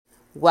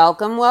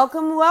Welcome,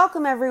 welcome,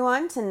 welcome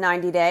everyone to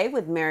 90 Day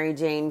with Mary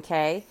Jane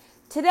K.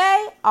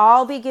 Today,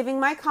 I'll be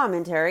giving my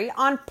commentary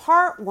on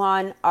part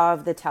 1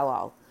 of the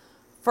tell-all.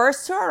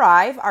 First to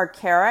arrive are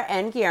Kara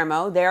and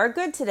Guillermo. They are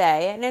good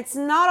today, and it's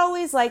not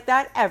always like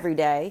that every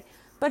day,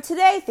 but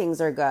today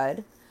things are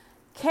good.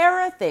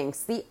 Kara thinks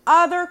the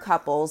other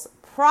couples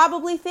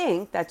probably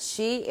think that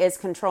she is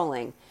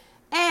controlling,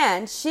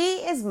 and she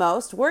is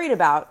most worried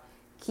about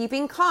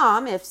keeping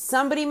calm if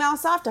somebody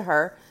mouths off to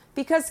her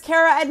because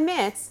Kara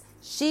admits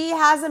she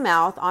has a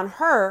mouth on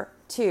her,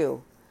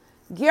 too.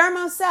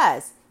 Guillermo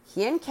says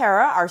he and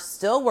Kara are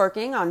still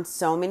working on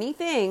so many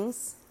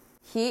things.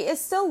 He is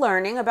still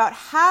learning about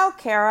how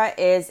Kara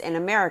is in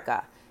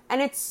America,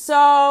 and it's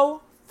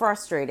so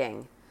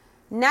frustrating.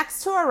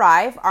 Next to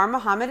arrive are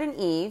Muhammad and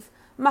Eve.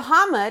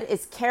 Muhammad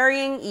is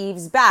carrying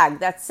Eve's bag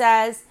that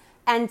says,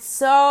 "And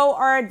so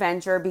our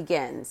adventure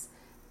begins,"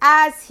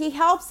 as he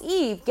helps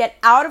Eve get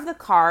out of the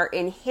car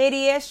in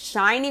hideous,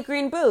 shiny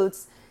green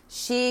boots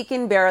she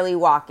can barely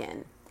walk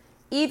in.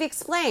 Eve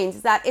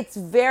explains that it's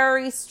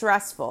very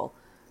stressful,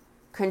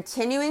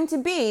 continuing to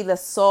be the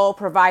sole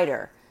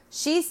provider.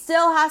 She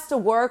still has to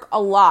work a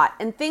lot,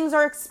 and things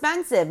are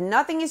expensive.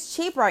 Nothing is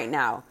cheap right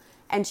now.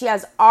 And she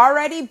has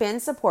already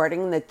been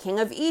supporting the King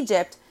of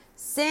Egypt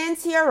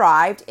since he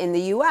arrived in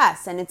the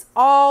U.S., and it's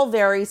all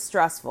very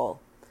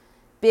stressful.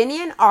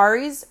 Binny and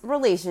Ari's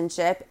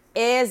relationship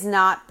is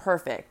not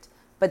perfect,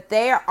 but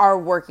they are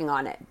working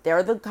on it.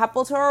 They're the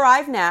couple to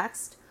arrive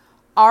next.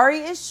 Ari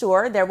is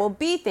sure there will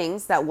be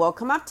things that will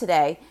come up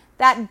today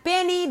that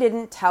Binny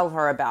didn't tell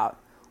her about,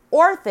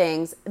 or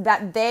things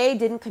that they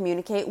didn't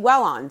communicate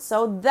well on.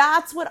 So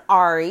that's what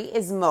Ari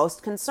is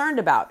most concerned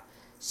about.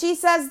 She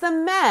says the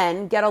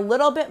men get a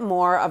little bit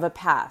more of a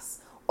pass,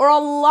 or a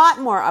lot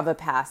more of a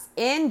pass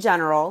in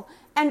general,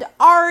 and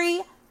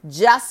Ari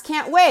just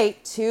can't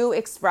wait to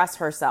express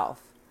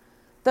herself.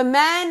 The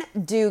men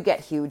do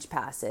get huge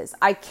passes.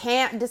 I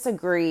can't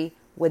disagree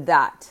with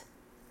that.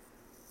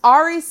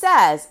 Ari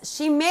says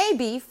she may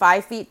be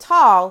 5 feet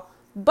tall,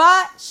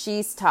 but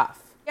she's tough.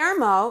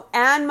 Guillermo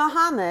and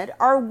Muhammad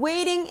are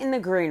waiting in the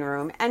green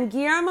room, and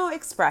Guillermo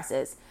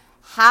expresses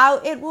how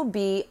it will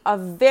be a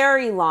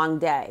very long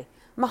day.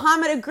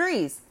 Muhammad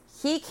agrees.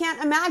 He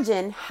can't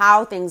imagine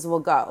how things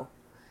will go.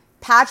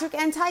 Patrick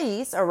and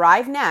Thais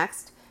arrive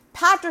next.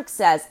 Patrick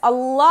says a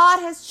lot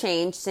has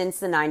changed since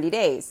the 90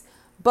 days,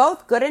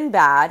 both good and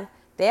bad.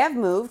 They have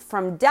moved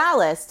from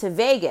Dallas to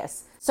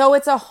Vegas, so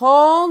it's a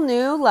whole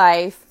new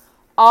life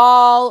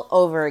all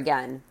over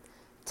again.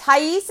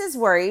 Thais is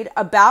worried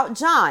about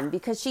John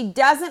because she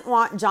doesn't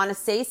want John to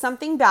say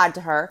something bad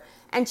to her,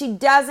 and she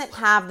doesn't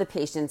have the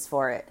patience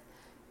for it.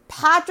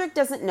 Patrick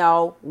doesn't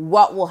know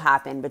what will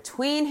happen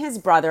between his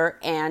brother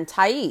and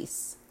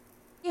Thais.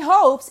 He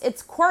hopes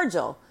it's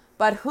cordial,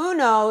 but who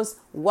knows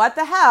what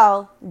the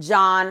hell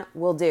John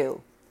will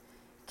do.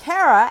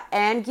 Kara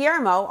and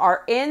Guillermo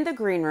are in the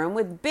green room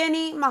with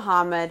Binny,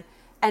 Muhammad,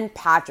 and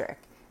Patrick.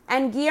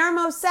 And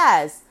Guillermo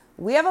says,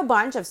 "We have a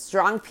bunch of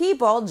strong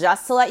people,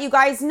 just to let you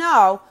guys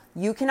know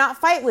you cannot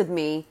fight with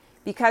me,"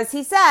 because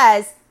he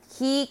says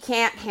he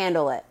can't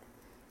handle it.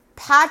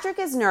 Patrick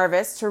is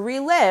nervous to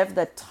relive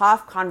the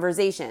tough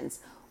conversations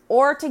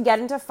or to get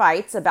into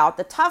fights about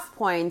the tough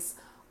points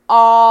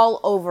all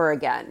over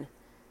again.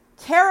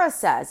 Kara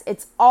says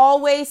it's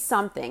always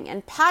something,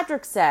 and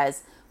Patrick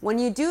says when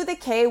you do the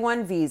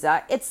K-1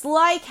 visa, it's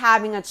like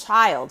having a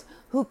child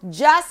who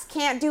just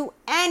can't do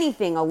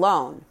anything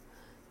alone.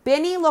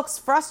 Binny looks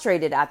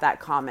frustrated at that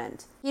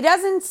comment. He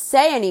doesn't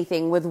say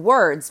anything with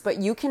words, but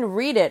you can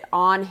read it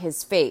on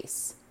his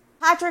face.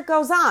 Patrick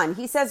goes on.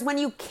 He says when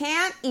you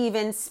can't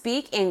even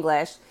speak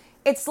English,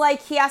 it's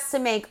like he has to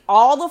make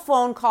all the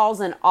phone calls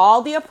and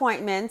all the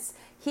appointments.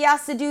 He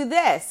has to do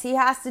this. He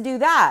has to do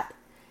that.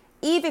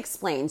 Eve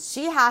explains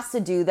she has to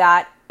do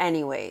that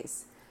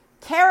anyways.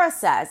 Kara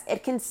says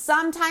it can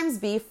sometimes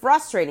be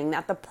frustrating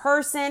that the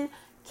person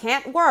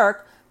can't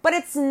work, but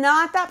it's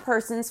not that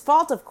person's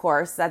fault, of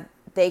course, that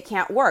they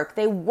can't work.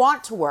 They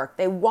want to work.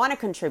 They want to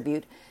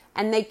contribute,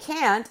 and they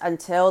can't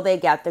until they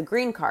get the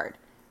green card.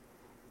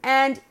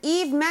 And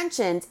Eve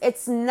mentions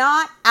it's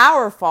not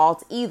our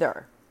fault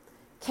either.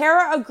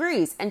 Kara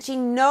agrees, and she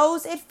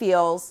knows it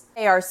feels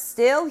they are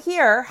still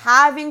here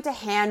having to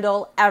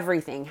handle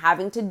everything,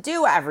 having to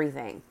do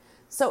everything.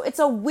 So it's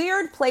a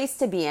weird place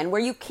to be in where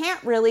you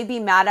can't really be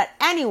mad at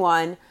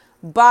anyone,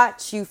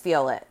 but you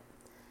feel it.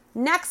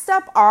 Next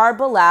up are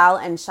Bilal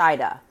and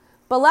Shida.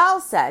 Bilal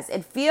says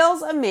it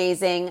feels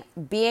amazing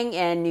being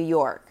in New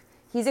York.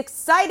 He's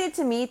excited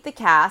to meet the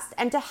cast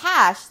and to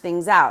hash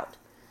things out.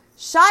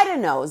 Shida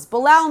knows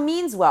Bilal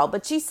means well,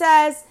 but she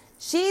says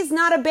she's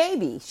not a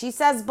baby. She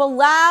says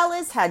Bilal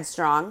is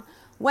headstrong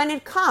when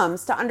it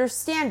comes to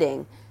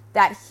understanding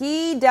that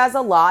he does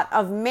a lot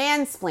of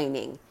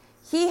mansplaining.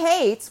 He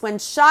hates when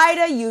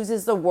Shida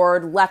uses the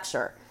word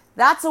lecture.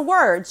 That's a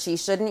word she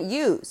shouldn't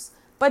use.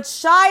 But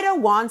Shida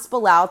wants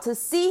Bilal to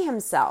see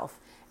himself.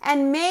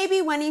 And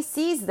maybe when he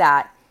sees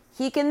that,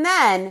 he can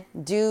then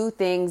do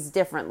things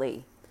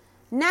differently.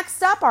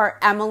 Next up are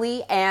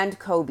Emily and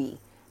Kobe.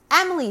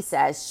 Emily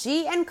says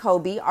she and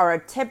Kobe are a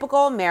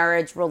typical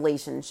marriage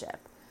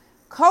relationship.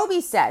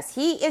 Kobe says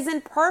he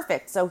isn't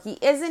perfect, so he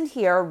isn't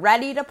here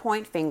ready to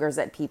point fingers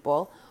at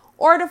people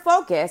or to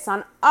focus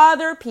on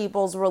other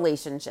people's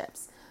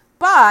relationships.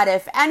 But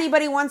if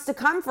anybody wants to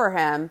come for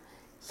him,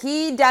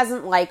 he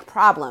doesn't like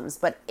problems.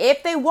 But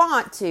if they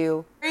want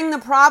to bring the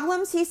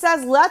problems, he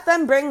says let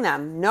them bring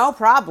them. No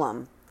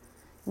problem.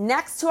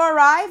 Next to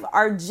arrive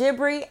are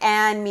Jibri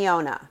and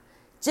Miona.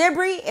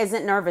 Jibri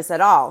isn't nervous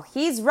at all.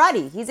 He's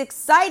ready. He's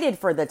excited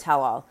for the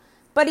tell-all.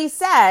 But he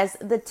says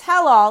the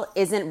tell-all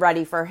isn't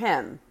ready for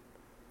him.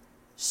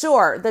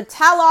 Sure, the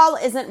tell-all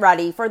isn't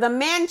ready for the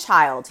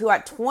man-child who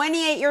at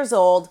 28 years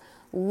old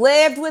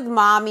lived with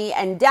mommy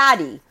and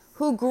daddy,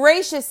 who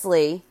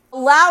graciously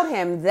allowed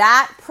him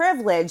that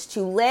privilege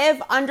to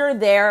live under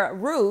their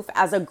roof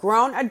as a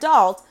grown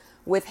adult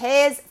with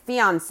his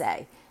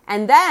fiancé.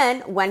 And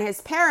then when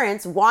his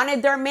parents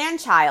wanted their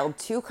man-child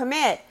to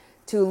commit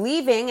to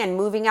leaving and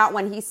moving out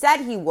when he said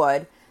he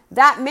would,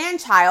 that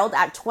man-child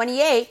at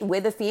 28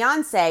 with a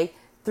fiancé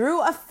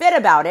threw a fit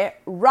about it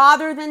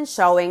rather than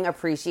showing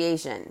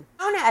appreciation.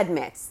 Miona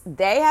admits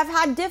they have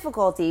had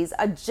difficulties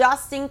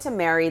adjusting to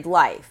married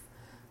life.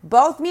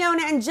 Both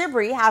Miona and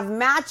Jibri have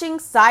matching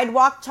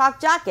sidewalk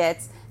chalk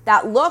jackets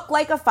that look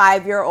like a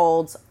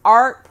 5-year-old's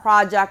art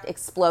project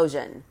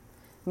explosion.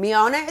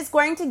 Miona is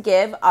going to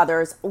give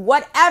others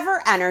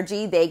whatever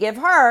energy they give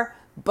her,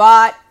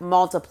 but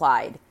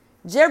multiplied.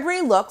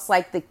 Jibri looks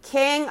like the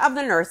king of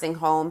the nursing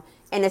home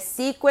in a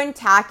sequin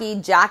tacky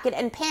jacket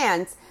and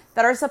pants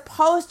that are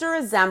supposed to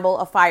resemble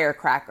a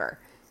firecracker.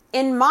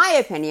 In my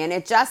opinion,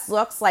 it just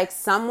looks like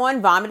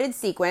someone vomited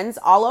sequins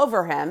all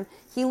over him.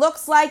 He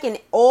looks like an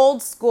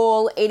old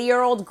school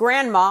 80-year-old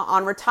grandma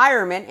on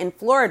retirement in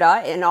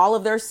Florida in all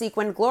of their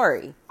sequined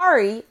glory.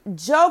 Ari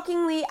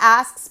jokingly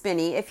asks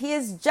Spinny if he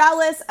is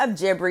jealous of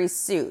Jibri's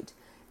suit.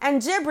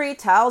 And Jibri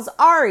tells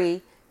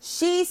Ari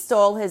she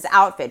stole his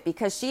outfit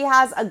because she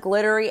has a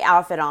glittery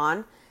outfit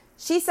on.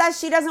 She says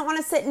she doesn't want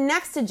to sit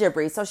next to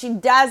Jibri so she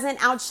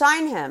doesn't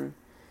outshine him.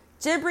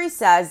 Jibri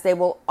says they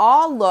will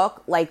all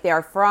look like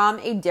they're from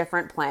a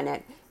different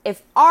planet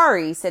if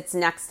Ari sits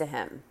next to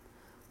him.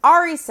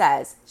 Ari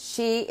says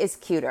she is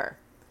cuter.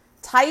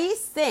 Thais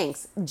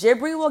thinks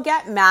Jibri will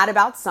get mad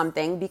about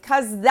something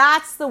because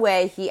that's the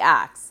way he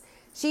acts.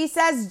 She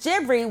says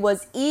Jibri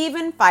was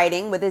even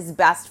fighting with his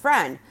best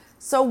friend,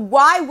 so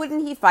why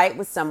wouldn't he fight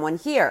with someone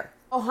here?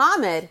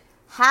 Mohammed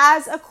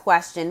has a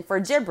question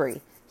for Jibri.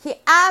 He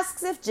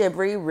asks if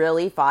Jibri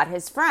really fought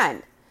his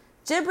friend.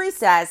 Jibri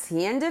says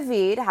he and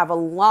David have a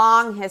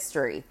long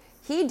history.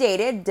 He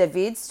dated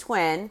David's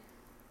twin.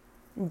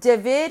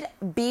 David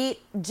beat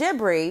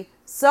Jibri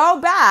so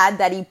bad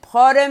that he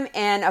put him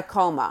in a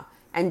coma.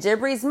 And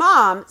Jibri's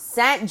mom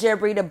sent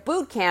Jibri to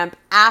boot camp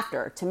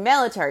after, to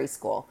military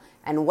school.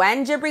 And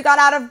when Jibri got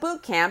out of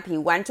boot camp, he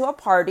went to a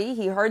party.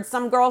 He heard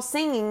some girl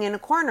singing in a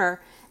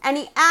corner, and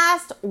he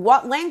asked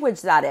what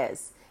language that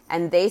is.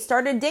 And they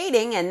started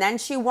dating, and then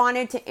she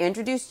wanted to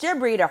introduce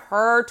Jibri to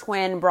her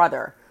twin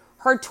brother.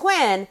 Her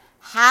twin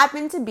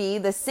happened to be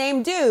the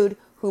same dude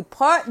who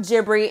put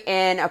Jibri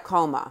in a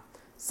coma.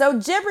 So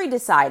Jibri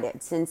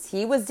decided, since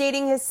he was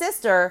dating his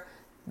sister,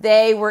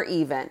 they were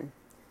even.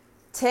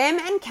 Tim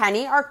and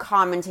Kenny are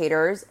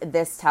commentators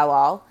this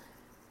tell-all.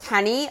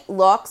 Kenny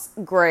looks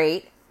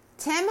great.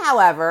 Tim,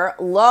 however,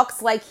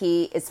 looks like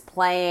he is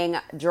playing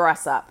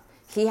dress-up.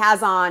 He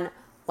has on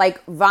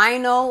like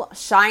vinyl,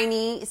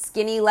 shiny,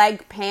 skinny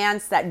leg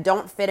pants that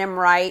don't fit him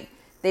right.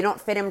 They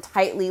don't fit him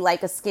tightly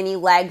like a skinny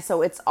leg,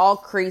 so it's all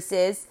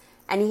creases.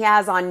 And he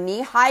has on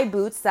knee-high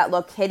boots that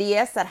look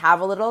hideous, that have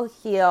a little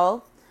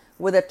heel,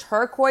 with a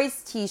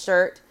turquoise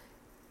t-shirt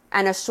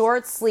and a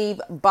short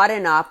sleeve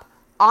button-up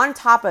on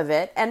top of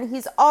it. And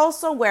he's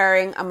also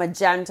wearing a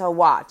magenta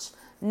watch.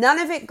 None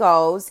of it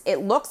goes. It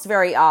looks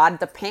very odd.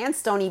 The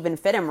pants don't even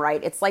fit him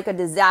right. It's like a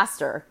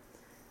disaster.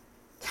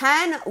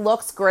 Ken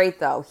looks great,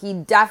 though. He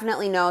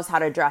definitely knows how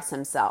to dress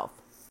himself.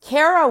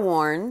 Kara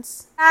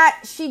warns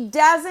that she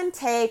doesn't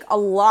take a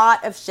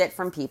lot of shit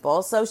from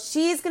people, so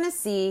she's going to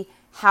see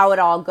how it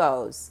all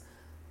goes.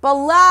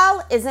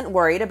 Bilal isn't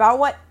worried about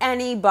what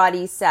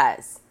anybody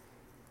says.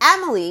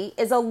 Emily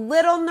is a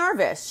little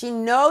nervous. She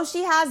knows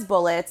she has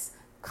bullets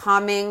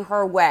coming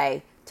her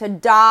way to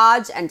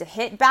dodge and to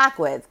hit back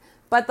with,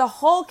 but the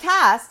whole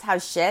cast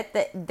has shit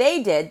that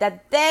they did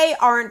that they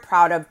aren't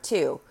proud of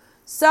too.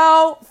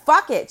 So,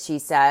 fuck it, she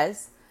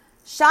says.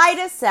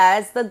 Shida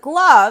says the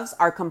gloves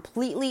are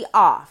completely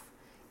off.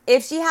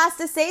 If she has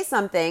to say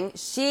something,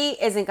 she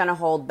isn't going to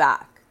hold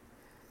back.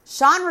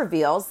 Sean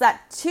reveals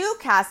that 2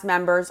 cast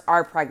members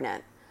are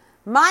pregnant.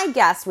 My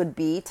guess would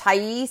be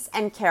Thais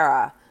and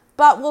Kara,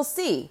 but we'll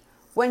see.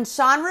 When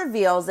Sean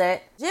reveals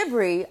it,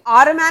 Jibri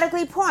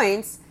automatically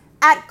points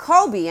at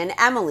Kobe and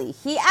Emily.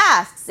 He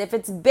asks if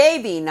it's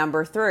baby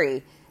number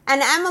 3,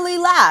 and Emily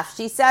laughs.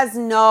 She says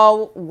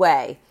no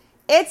way.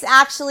 It's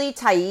actually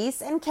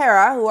Thais and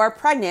Kara who are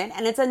pregnant,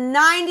 and it's a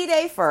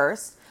 90-day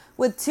first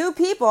with 2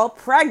 people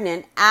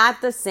pregnant at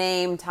the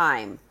same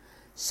time.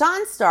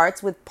 Sean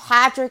starts with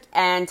Patrick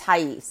and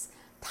Thais.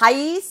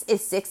 Thais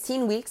is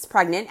 16 weeks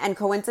pregnant, and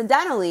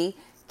coincidentally,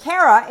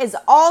 Kara is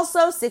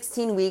also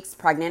 16 weeks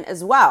pregnant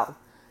as well.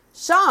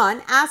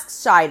 Sean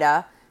asks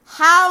Shida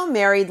how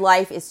married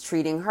life is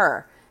treating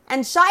her,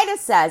 and Shida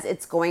says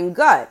it's going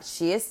good.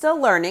 She is still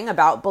learning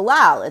about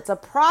Bilal. It's a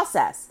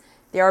process.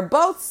 They are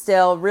both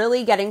still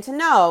really getting to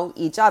know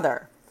each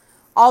other.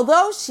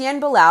 Although she and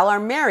Bilal are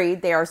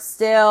married, they are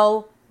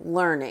still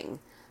learning.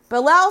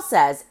 Bilal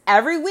says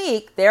every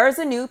week there is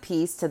a new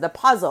piece to the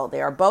puzzle.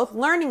 They are both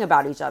learning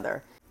about each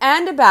other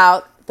and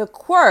about the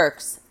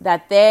quirks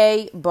that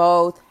they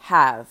both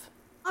have.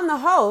 The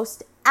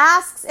host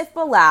asks if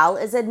Bilal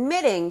is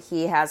admitting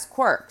he has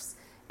quirks,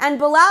 and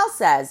Bilal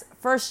says,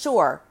 for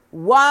sure,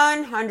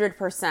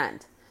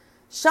 100%.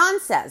 Sean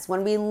says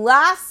when we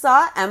last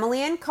saw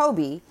Emily and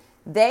Kobe,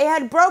 they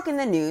had broken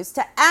the news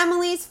to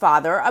Emily's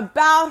father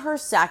about her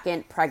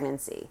second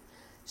pregnancy.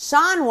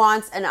 Sean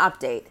wants an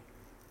update.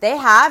 They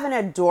have an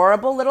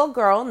adorable little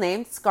girl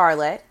named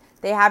Scarlett.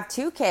 They have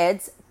 2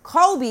 kids.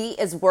 Kobe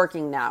is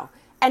working now,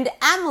 and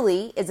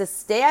Emily is a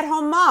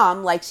stay-at-home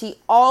mom like she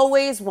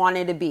always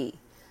wanted to be.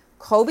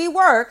 Kobe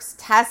works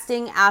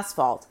testing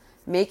asphalt,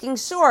 making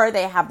sure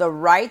they have the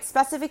right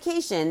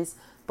specifications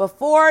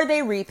before they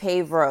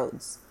repave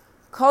roads.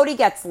 Cody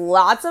gets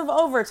lots of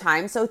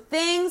overtime, so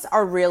things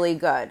are really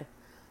good.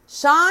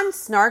 Sean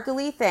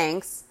snarkily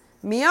thanks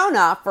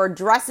Miona for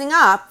dressing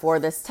up for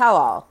this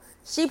tell-all.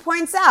 She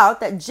points out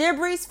that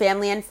Jibri's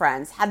family and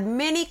friends had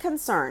many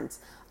concerns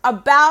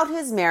about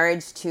his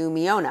marriage to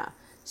Miona.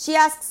 She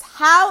asks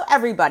how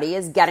everybody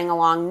is getting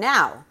along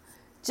now.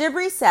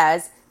 Jibri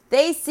says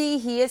they see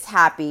he is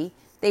happy,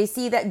 they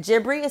see that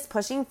Jibri is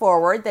pushing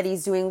forward, that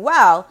he's doing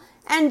well,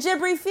 and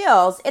Jibri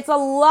feels it's a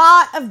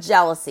lot of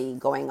jealousy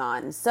going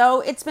on,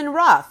 so it's been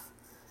rough.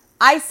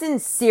 I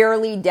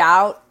sincerely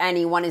doubt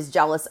anyone is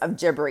jealous of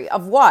Jibri.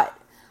 Of what?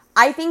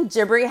 I think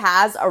Jibri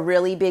has a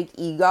really big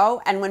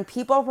ego, and when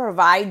people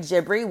provide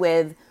Jibri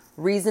with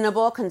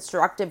reasonable,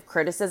 constructive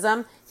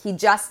criticism, he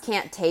just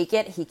can't take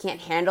it. He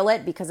can't handle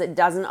it because it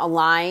doesn't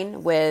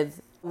align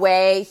with the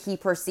way he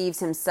perceives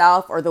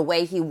himself or the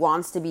way he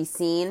wants to be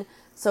seen.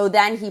 So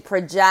then he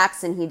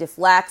projects and he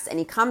deflects and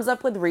he comes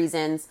up with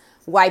reasons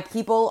why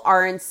people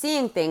aren't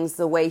seeing things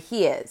the way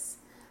he is.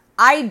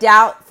 I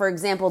doubt, for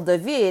example,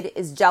 David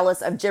is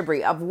jealous of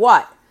Jibri. Of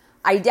what?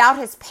 I doubt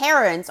his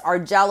parents are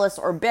jealous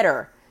or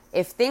bitter.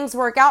 If things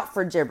work out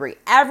for Jibri,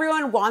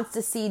 everyone wants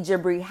to see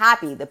Jibri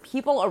happy. The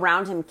people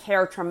around him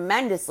care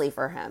tremendously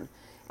for him.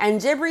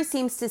 And Jibri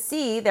seems to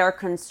see their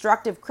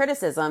constructive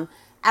criticism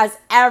as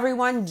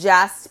everyone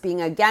just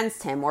being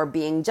against him or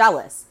being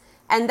jealous.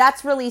 And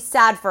that's really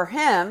sad for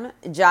him,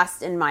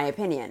 just in my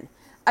opinion.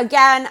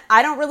 Again,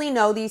 I don't really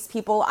know these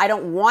people. I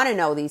don't want to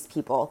know these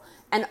people.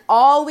 And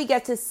all we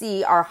get to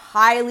see are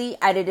highly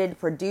edited,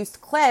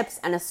 produced clips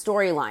and a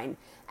storyline.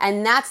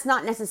 And that's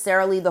not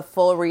necessarily the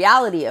full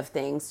reality of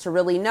things to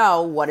really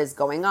know what is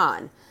going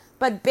on.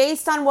 But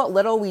based on what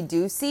little we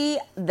do see,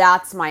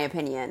 that's my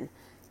opinion.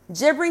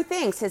 Jibri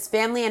thinks his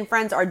family and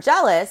friends are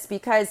jealous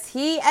because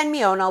he and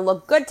Miona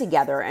look good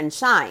together and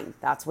shine.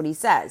 That's what he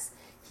says.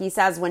 He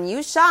says when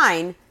you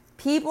shine,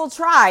 people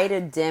try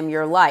to dim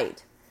your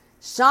light.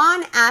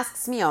 Sean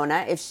asks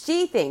Miona if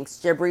she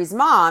thinks Jibri's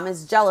mom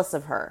is jealous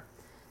of her.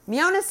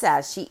 Miona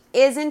says she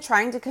isn't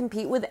trying to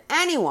compete with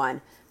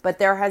anyone, but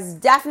there has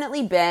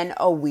definitely been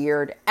a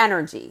weird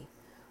energy.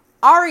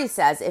 Ari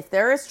says if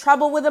there is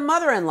trouble with a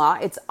mother-in-law,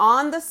 it's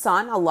on the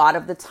son a lot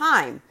of the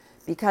time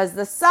because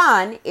the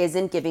son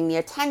isn't giving the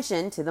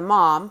attention to the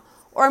mom,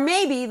 or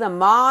maybe the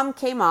mom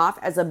came off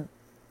as a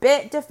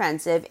bit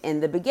defensive in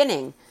the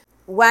beginning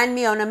when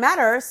Miona met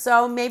her,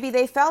 so maybe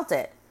they felt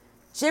it.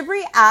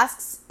 Jibri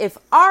asks if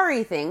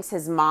Ari thinks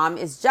his mom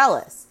is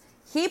jealous.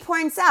 He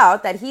points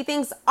out that he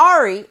thinks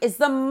Ari is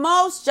the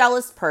most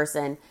jealous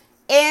person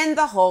in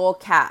the whole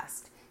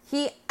cast.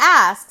 He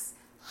asks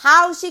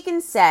how she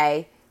can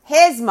say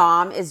his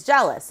mom is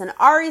jealous. And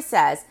Ari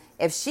says,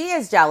 if she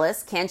is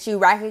jealous, can't you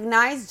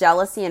recognize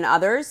jealousy in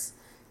others?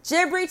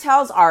 Jibri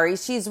tells Ari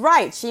she's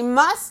right. She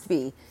must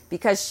be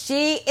because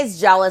she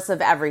is jealous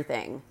of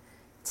everything.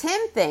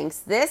 Tim thinks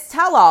this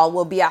tell-all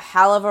will be a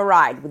hell of a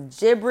ride with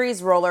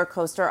Jibri's roller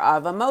coaster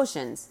of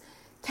emotions.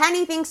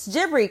 Kenny thinks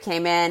Jibri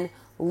came in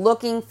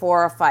looking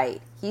for a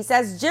fight. He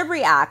says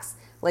Jibri acts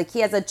like he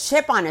has a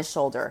chip on his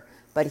shoulder,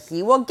 but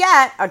he will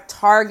get a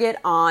target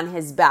on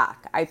his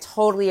back. I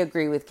totally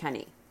agree with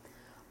Kenny.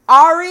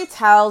 Ari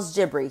tells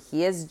Jibri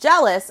he is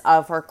jealous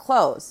of her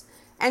clothes,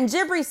 and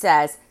Jibri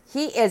says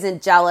he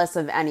isn't jealous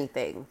of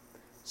anything.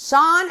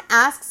 Sean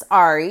asks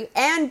Ari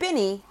and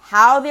Binny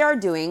how they are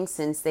doing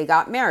since they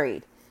got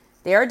married.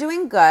 They are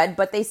doing good,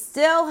 but they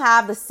still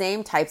have the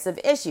same types of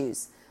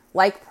issues,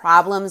 like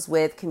problems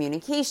with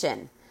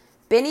communication.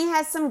 Binny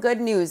has some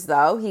good news,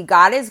 though. He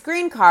got his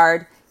green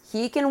card.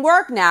 He can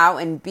work now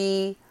and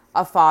be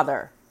a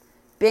father.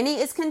 Binny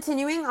is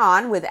continuing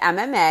on with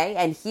MMA,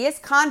 and he is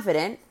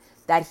confident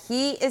that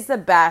he is the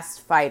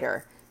best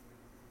fighter.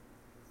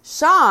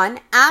 Sean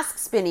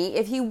asks Binny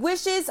if he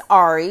wishes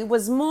Ari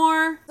was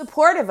more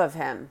supportive of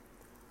him.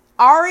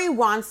 Ari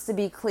wants to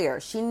be clear.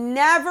 She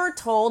never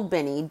told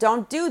Benny,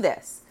 don't do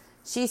this.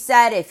 She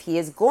said if he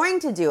is going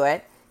to do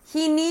it,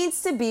 he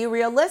needs to be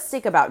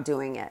realistic about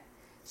doing it.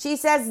 She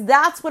says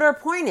that's what her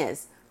point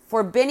is,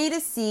 for Benny to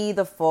see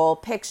the full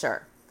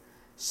picture.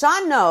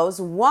 Sean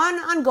knows one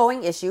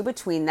ongoing issue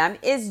between them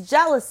is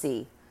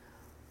jealousy.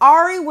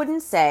 Ari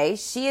wouldn't say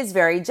she is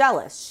very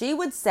jealous. She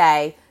would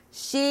say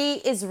she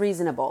is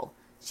reasonable.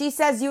 She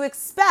says you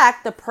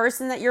expect the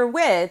person that you're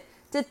with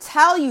to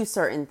tell you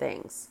certain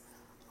things.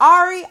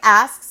 Ari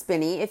asks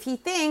Benny if he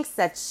thinks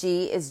that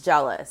she is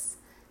jealous.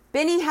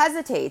 Benny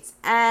hesitates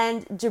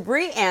and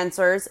Jibri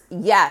answers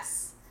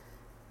yes.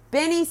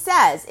 Benny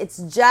says it's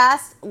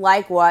just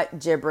like what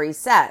Jibri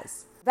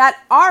says,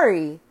 that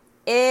Ari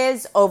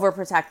is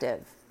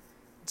overprotective.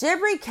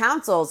 Jibri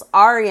counsels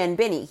Ari and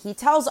Benny. He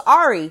tells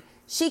Ari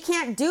she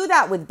can't do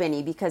that with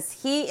Benny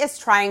because he is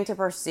trying to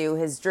pursue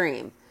his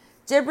dream.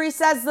 Jibri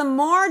says the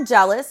more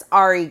jealous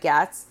Ari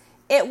gets,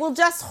 it will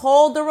just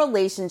hold the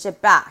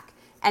relationship back,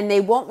 and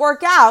they won't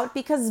work out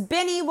because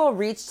Benny will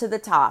reach to the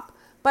top,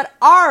 but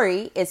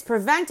Ari is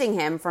preventing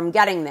him from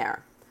getting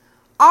there.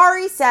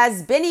 Ari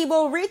says Benny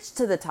will reach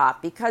to the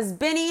top because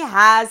Benny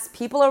has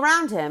people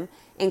around him,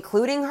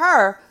 including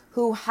her,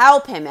 who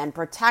help him and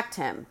protect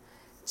him.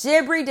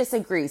 Jibri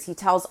disagrees. He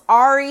tells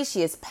Ari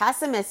she is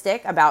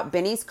pessimistic about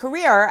Benny's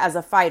career as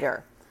a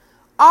fighter.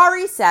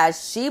 Ari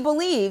says she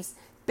believes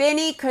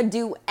Benny could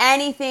do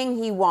anything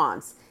he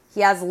wants.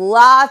 He has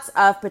lots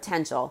of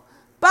potential,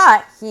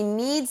 but he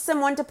needs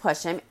someone to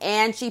push him,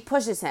 and she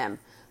pushes him.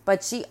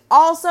 But she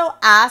also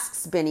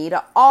asks Benny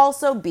to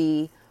also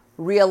be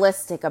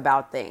realistic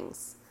about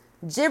things.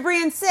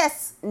 Jibri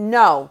insists,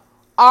 no,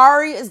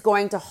 Ari is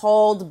going to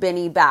hold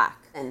Benny back.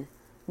 And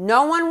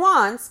no one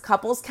wants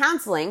couples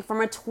counseling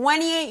from a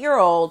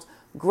 28-year-old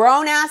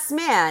grown-ass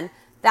man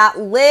that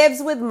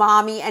lives with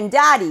mommy and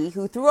daddy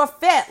who threw a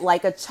fit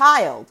like a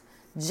child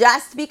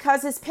just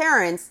because his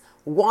parents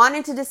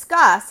wanted to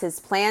discuss his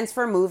plans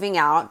for moving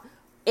out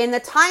in the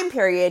time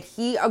period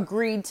he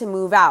agreed to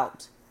move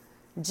out.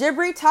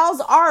 Jibri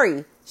tells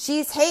Ari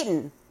she's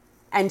hating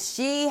and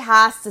she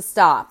has to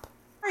stop.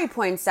 Ari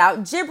points out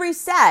Jibri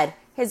said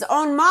his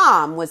own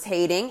mom was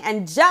hating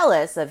and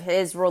jealous of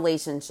his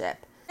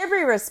relationship.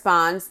 Jibri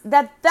responds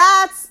that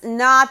that's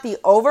not the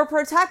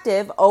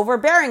overprotective,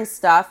 overbearing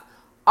stuff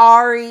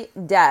Ari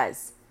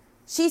does.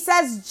 She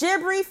says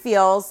Jibri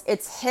feels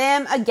it's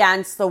him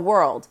against the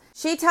world.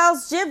 She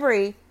tells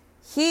Jibri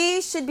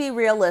he should be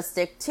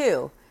realistic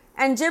too.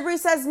 And Jibri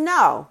says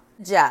no,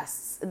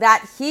 suggests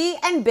that he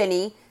and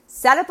Benny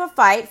set up a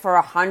fight for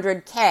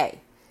 $100K.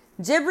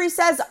 Jibri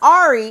says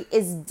Ari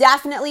is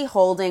definitely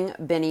holding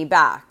Benny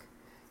back.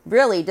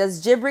 Really,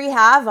 does Jibri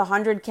have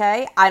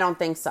 $100K? I don't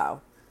think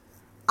so.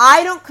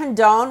 I don't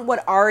condone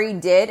what Ari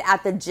did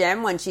at the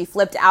gym when she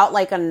flipped out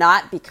like a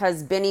nut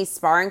because Benny's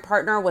sparring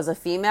partner was a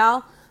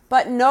female,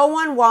 but no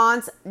one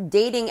wants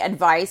dating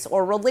advice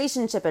or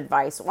relationship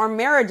advice or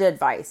marriage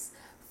advice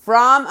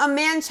from a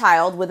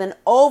man-child with an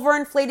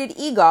overinflated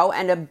ego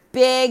and a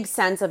big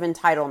sense of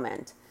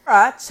entitlement.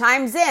 Sarah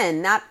chimes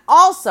in that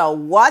also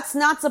what's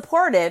not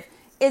supportive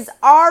is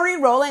Ari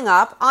rolling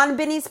up on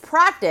Benny's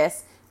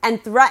practice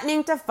and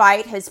threatening to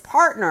fight his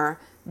partner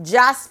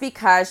just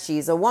because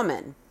she's a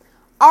woman.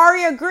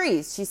 Ari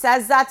agrees. She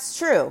says that's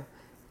true.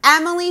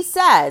 Emily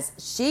says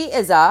she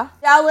is a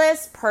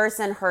jealous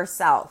person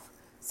herself.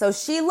 So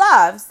she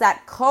loves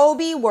that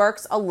Kobe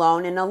works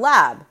alone in a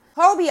lab.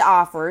 Kobe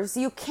offers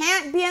you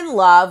can't be in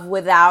love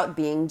without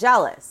being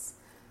jealous.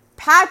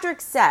 Patrick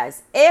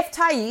says if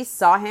Thais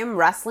saw him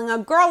wrestling a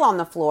girl on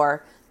the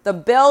floor, the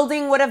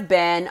building would have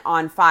been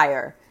on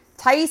fire.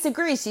 Thais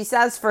agrees. She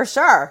says for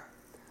sure.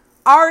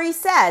 Ari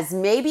says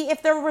maybe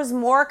if there was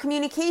more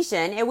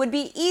communication, it would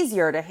be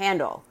easier to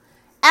handle.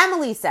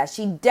 Emily says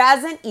she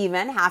doesn't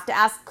even have to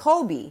ask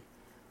Kobe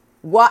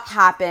what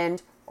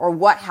happened or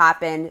what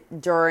happened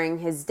during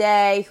his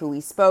day, who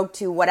he spoke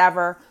to,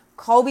 whatever.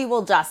 Kobe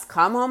will just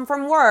come home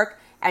from work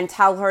and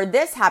tell her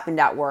this happened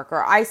at work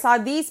or I saw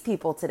these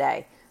people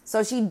today.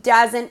 So she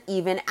doesn't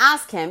even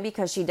ask him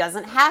because she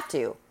doesn't have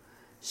to.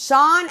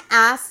 Sean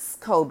asks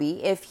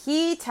Kobe if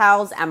he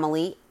tells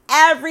Emily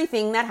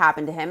everything that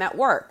happened to him at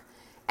work.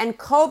 And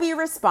Kobe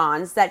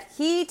responds that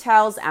he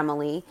tells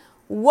Emily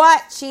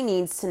what she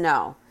needs to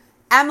know.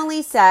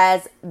 Emily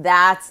says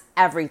that's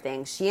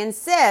everything. She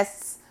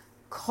insists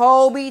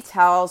Kobe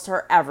tells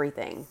her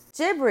everything.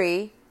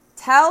 Jibri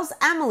tells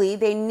Emily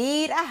they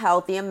need a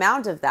healthy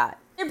amount of that.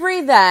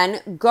 Jibri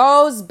then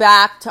goes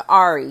back to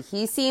Ari.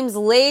 He seems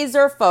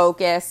laser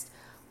focused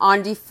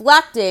on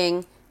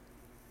deflecting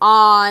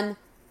on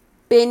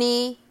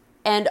Benny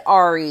and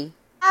Ari.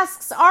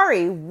 Asks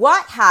Ari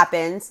what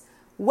happens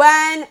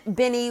when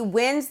Benny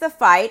wins the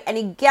fight and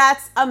he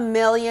gets $1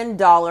 million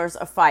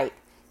a fight.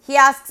 He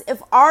asks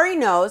if Ari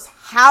knows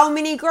how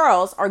many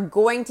girls are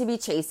going to be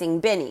chasing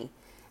Benny.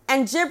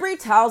 And Jibri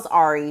tells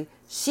Ari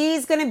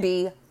she's going to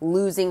be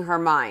losing her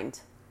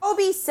mind.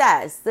 Kobe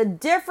says the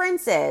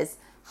difference is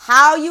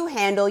how you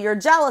handle your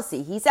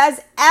jealousy. He says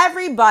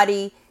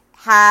everybody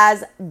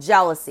has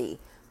jealousy,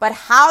 but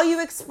how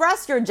you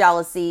express your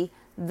jealousy,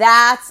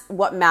 that's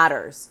what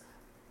matters.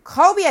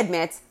 Kobe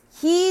admits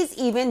he's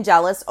even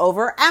jealous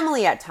over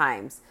Emily at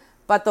times,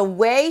 but the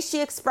way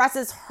she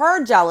expresses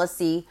her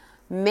jealousy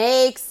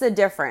makes the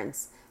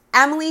difference.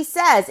 Emily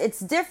says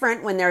it's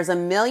different when there's a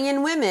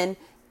million women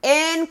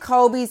in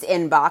Kobe's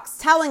inbox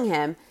telling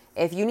him,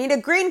 if you need a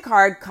green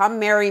card, come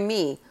marry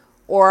me,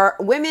 or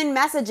women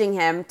messaging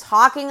him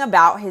talking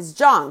about his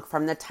junk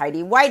from the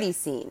tighty whitey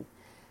scene.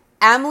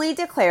 Emily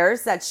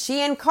declares that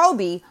she and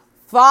Kobe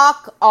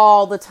fuck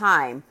all the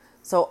time,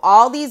 so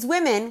all these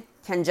women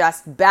can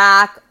just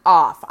back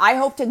off. I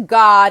hope to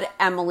God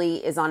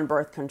Emily is on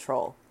birth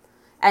control.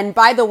 And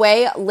by the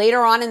way, later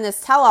on in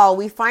this tell-all,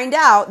 we find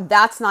out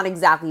that's not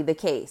exactly the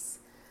case.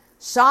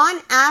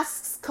 Sean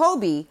asks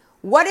Kobe,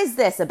 what is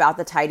this about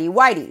the tighty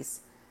whities?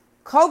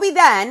 Kobe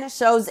then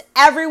shows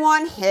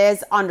everyone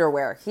his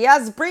underwear. He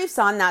has briefs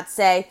on that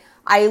say,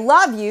 I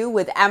love you,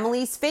 with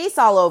Emily's face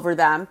all over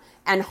them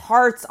and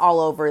hearts all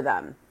over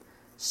them.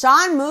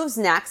 Sean moves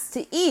next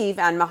to Eve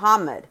and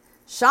Muhammad.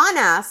 Sean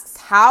asks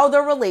how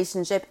their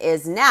relationship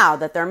is now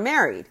that they're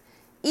married.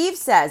 Eve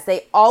says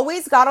they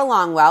always got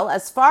along well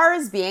as far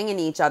as being in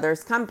each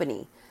other's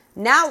company.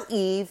 Now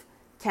Eve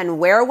can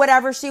wear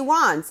whatever she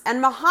wants, and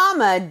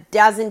Muhammad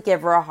doesn't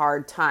give her a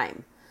hard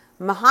time.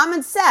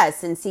 Muhammad says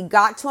since he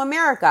got to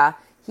America,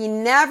 he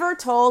never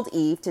told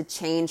Eve to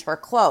change her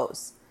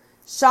clothes.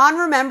 Sean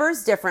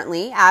remembers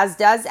differently, as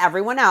does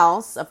everyone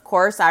else. Of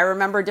course, I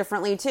remember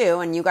differently too,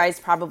 and you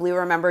guys probably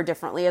remember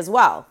differently as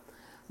well.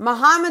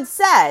 Muhammad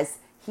says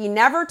he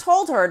never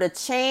told her to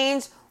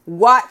change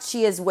what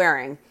she is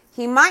wearing.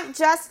 He might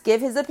just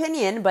give his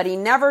opinion, but he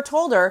never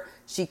told her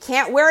she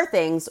can't wear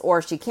things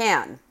or she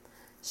can.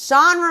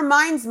 Sean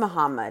reminds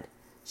Muhammad.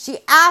 She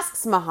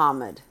asks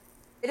Muhammad,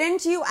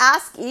 didn't you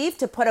ask Eve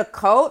to put a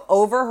coat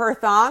over her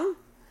thong?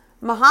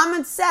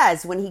 Muhammad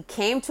says when he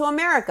came to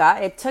America,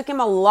 it took him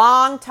a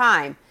long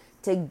time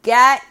to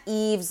get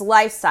Eve's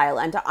lifestyle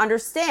and to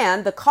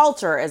understand the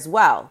culture as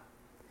well.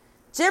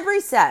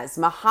 Jibri says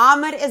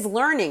Muhammad is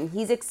learning,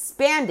 he's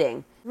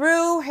expanding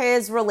through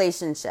his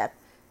relationship.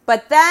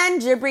 But then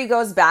Jibri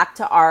goes back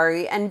to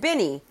Ari and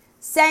Binny,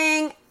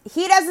 saying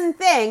he doesn't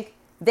think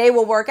they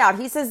will work out.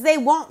 He says they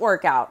won't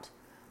work out.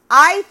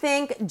 I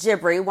think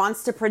Jibri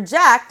wants to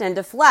project and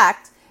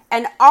deflect,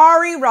 and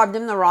Ari rubbed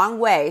him the wrong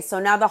way. So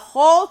now the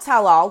whole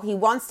tell-all, he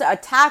wants to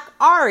attack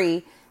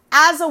Ari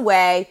as a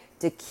way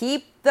to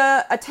keep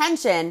the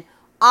attention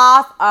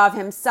off of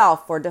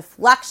himself for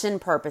deflection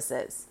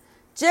purposes.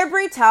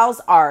 Jibri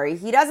tells Ari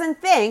he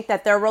doesn't think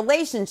that their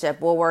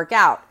relationship will work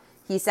out.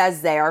 He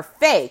says they are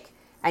fake,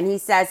 and he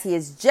says he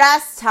is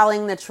just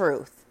telling the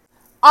truth.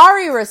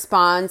 Ari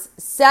responds,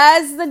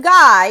 says the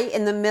guy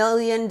in the $1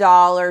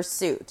 million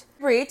suit.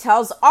 Jibri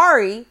tells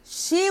Ari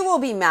she will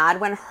be mad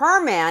when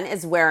her man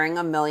is wearing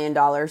a $1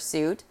 million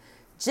suit.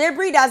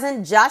 Jibri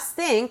doesn't just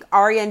think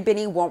Ari and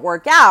Binny won't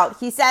work out.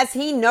 He says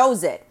he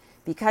knows it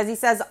because he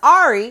says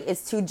Ari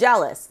is too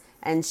jealous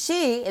and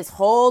she is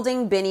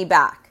holding Binny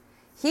back.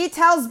 He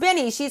tells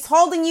Binny she's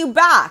holding you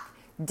back,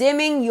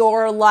 dimming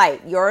your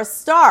light. You're a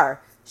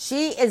star.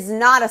 She is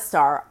not a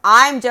star.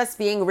 I'm just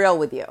being real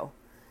with you.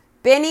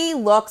 Binny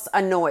looks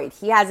annoyed.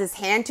 He has his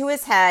hand to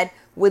his head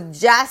with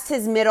just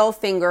his middle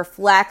finger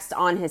flexed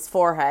on his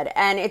forehead,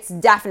 and it's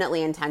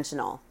definitely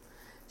intentional.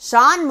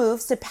 Sean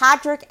moves to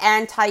Patrick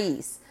and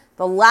Thais.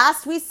 The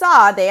last we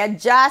saw, they had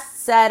just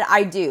said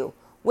I do,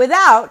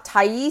 without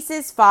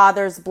Thais'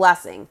 father's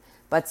blessing.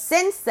 But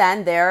since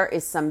then, there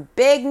is some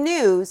big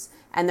news,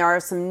 and there are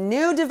some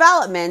new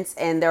developments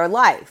in their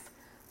life.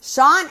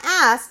 Sean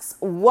asks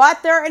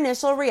what their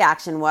initial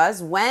reaction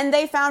was when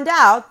they found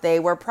out they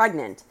were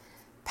pregnant.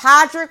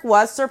 Patrick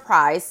was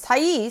surprised.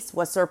 Thais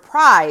was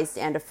surprised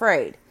and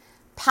afraid.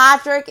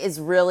 Patrick is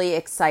really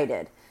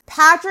excited.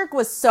 Patrick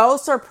was so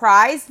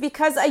surprised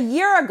because a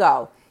year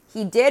ago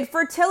he did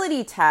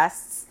fertility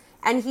tests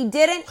and he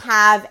didn't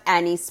have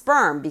any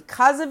sperm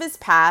because of his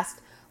past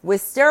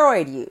with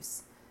steroid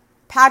use.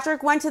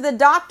 Patrick went to the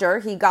doctor.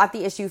 He got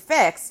the issue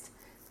fixed.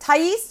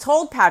 Thais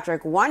told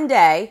Patrick one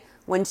day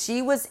when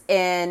she was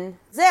in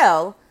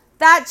Brazil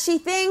that she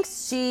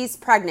thinks she's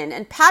pregnant.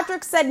 And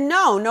Patrick said,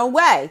 no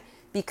way,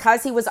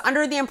 because he was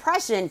under the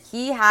impression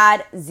he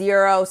had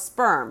 0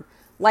 sperm.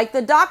 Like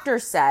the doctor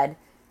said,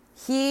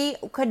 he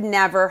could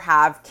never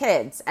have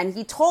kids. And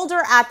he told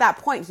her at that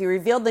point, he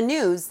revealed the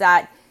news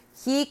that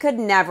he could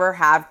never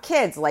have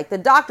kids, like the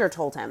doctor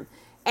told him.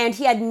 And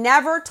he had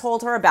never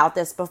told her about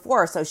this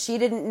before, so she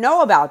didn't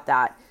know about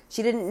that.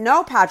 She didn't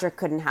know Patrick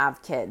couldn't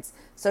have kids.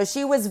 So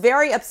she was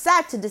very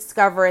upset to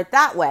discover it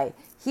that way.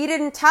 He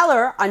didn't tell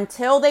her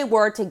until they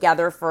were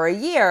together for a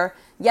year,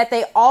 yet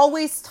they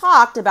always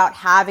talked about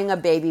having a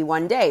baby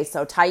one day.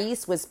 So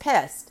Thais was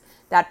pissed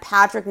that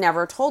Patrick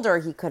never told her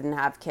he couldn't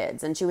have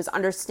kids, and she was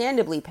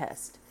understandably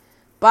pissed.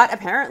 But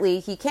apparently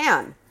he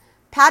can.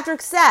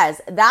 Patrick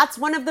says that's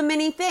one of the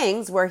many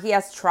things where he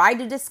has tried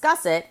to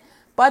discuss it,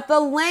 but the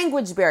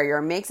language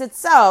barrier makes it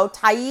so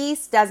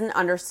Thais doesn't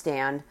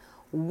understand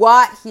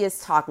what he is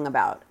talking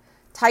about.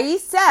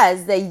 Thais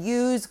says they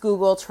use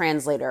Google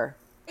Translator.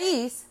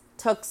 Thais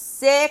took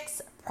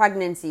 6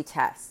 pregnancy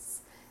tests,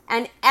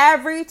 and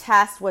every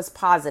test was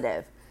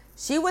positive.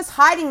 She was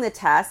hiding the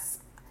tests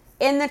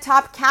in the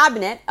top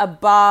cabinet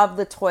above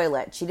the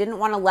toilet. She didn't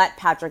want to let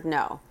Patrick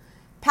know.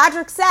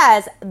 Patrick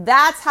says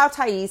that's how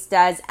Thais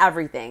does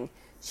everything.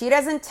 She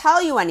doesn't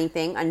tell you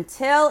anything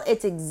until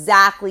it's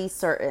exactly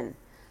certain.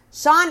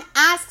 Sean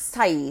asks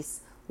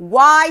Thais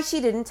why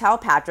she didn't tell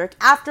Patrick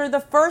after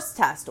the first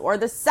test or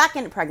the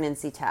second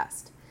pregnancy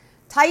test.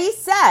 Thais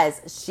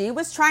says she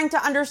was trying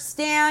to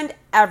understand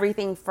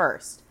everything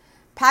first.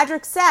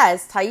 Patrick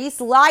says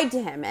Thais lied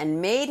to him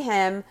and made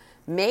him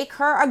make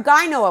her a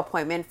gyno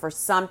appointment for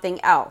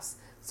something else.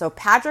 So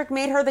Patrick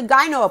made her the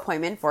gyno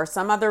appointment for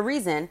some other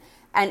reason,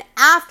 and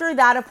after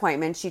that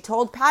appointment, she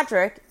told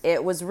Patrick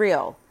it was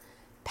real.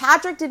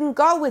 Patrick didn't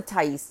go with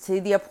Thais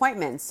to the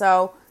appointment,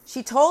 so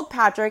she told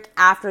Patrick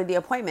after the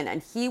appointment,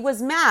 and he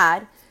was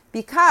mad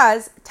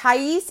because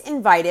Thais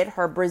invited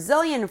her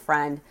Brazilian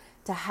friend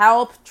to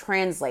help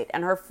translate,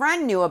 and her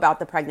friend knew about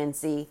the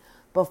pregnancy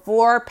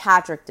before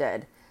Patrick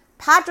did.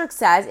 Patrick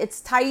says it's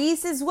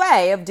Thais'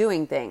 way of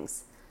doing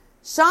things.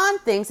 Sean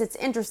thinks it's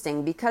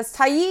interesting because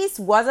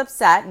Thais was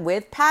upset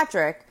with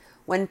Patrick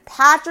when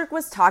Patrick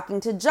was talking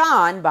to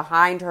John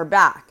behind her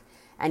back,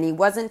 and he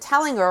wasn't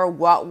telling her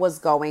what was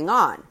going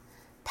on.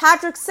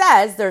 Patrick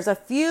says there's a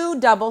few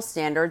double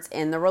standards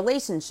in the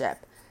relationship.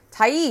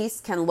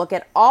 Thais can look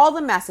at all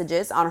the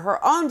messages on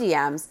her own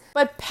DMs,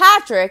 but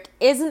Patrick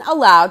isn't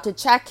allowed to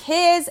check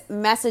his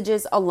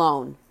messages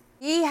alone.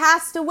 He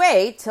has to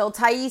wait till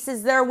Thais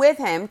is there with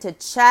him to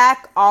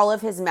check all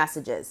of his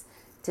messages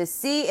to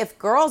see if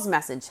girls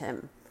message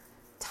him.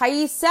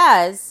 Thais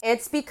says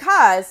it's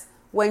because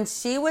when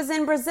she was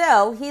in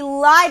Brazil, he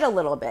lied a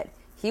little bit.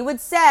 He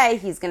would say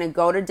he's going to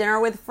go to dinner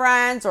with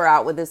friends or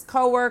out with his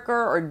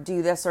coworker or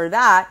do this or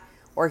that,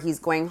 or he's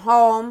going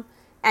home.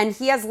 And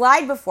he has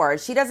lied before.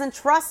 She doesn't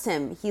trust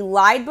him. He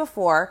lied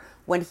before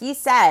when he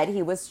said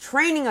he was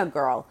training a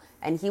girl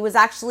and he was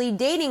actually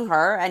dating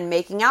her and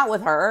making out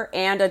with her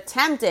and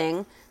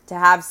attempting to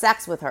have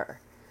sex with her.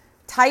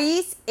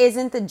 Thais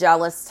isn't the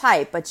jealous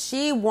type, but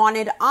she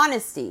wanted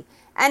honesty.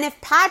 And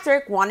if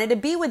Patrick wanted to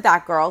be with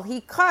that girl,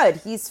 he could.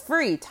 He's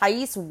free.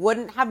 Thais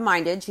wouldn't have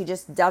minded. She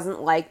just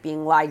doesn't like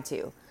being lied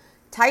to.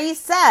 Thais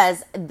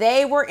says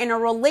they were in a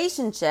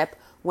relationship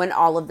when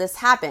all of this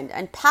happened.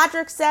 And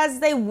Patrick says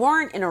they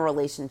weren't in a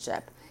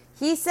relationship.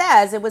 He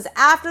says it was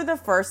after the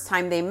first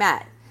time they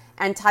met.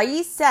 And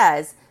Thais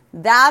says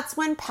that's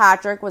when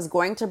Patrick was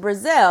going to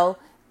Brazil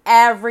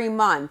every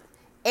month.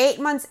 8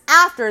 months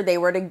after they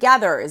were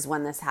together is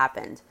when this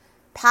happened.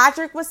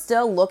 Patrick was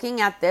still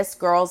looking at this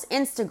girl's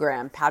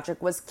Instagram.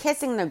 Patrick was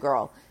kissing the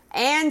girl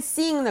and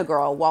seeing the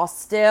girl while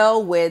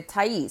still with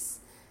Thais.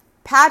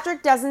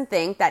 Patrick doesn't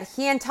think that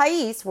he and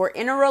Thais were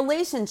in a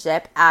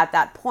relationship at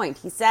that point.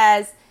 He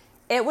says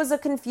it was a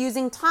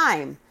confusing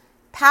time.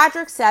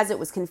 Patrick says it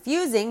was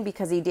confusing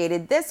because he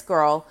dated this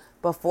girl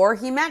before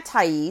he met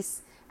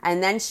Thais,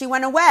 and then she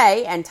went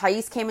away and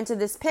Thais came into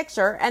this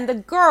picture and the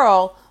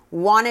girl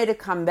wanted to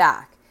come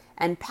back.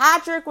 And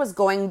Patrick was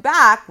going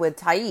back with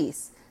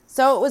Thais.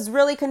 So it was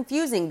really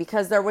confusing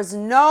because there was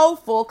no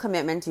full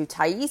commitment to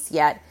Thais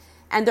yet,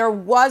 and there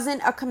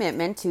wasn't a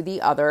commitment to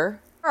the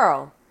other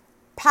girl.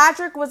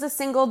 Patrick was a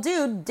single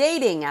dude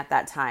dating at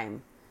that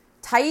time.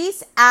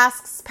 Thais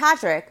asks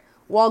Patrick,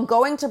 while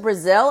going to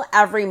Brazil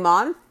every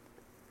month,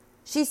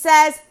 she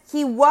says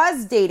he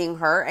was dating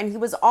her and he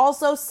was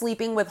also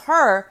sleeping with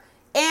her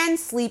and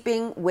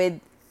sleeping with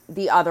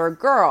the other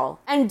girl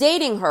and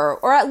dating her,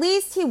 or at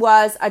least he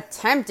was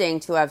attempting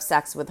to have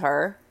sex with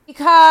her.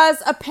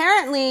 Because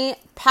apparently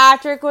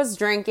Patrick was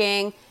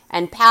drinking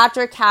and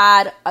Patrick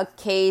had a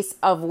case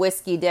of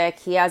whiskey dick.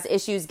 He has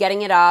issues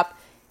getting it up.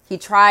 He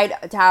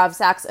tried to have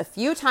sex a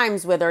few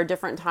times with her,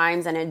 different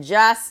times, and it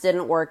just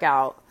didn't work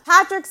out.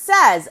 Patrick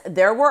says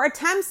there were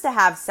attempts to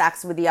have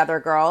sex with the other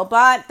girl,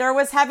 but there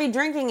was heavy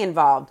drinking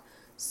involved.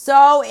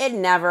 So it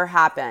never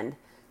happened.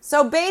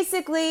 So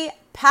basically,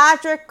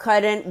 Patrick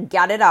couldn't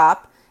get it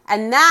up,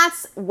 and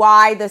that's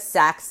why the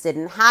sex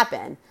didn't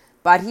happen.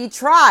 But he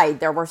tried.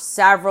 There were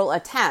several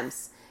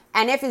attempts.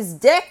 And if his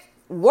dick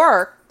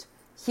worked,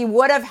 he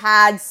would have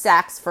had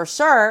sex for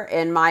sure,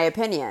 in my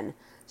opinion.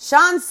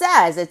 Sean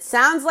says it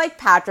sounds like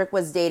Patrick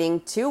was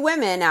dating 2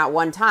 women at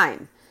one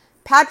time.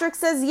 Patrick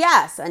says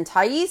yes, and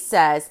Thais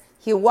says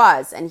he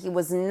was, and he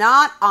was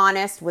not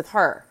honest with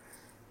her.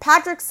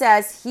 Patrick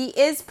says he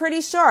is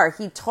pretty sure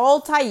he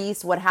told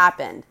Thais what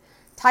happened.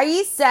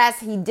 Thais says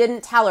he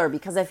didn't tell her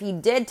because if he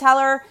did tell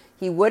her,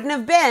 he wouldn't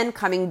have been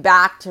coming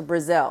back to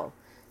Brazil.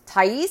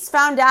 Thais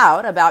found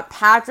out about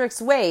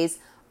Patrick's ways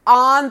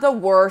on the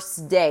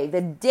worst day,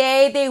 the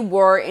day they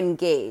were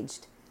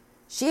engaged.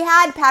 She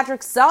had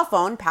Patrick's cell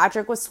phone.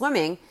 Patrick was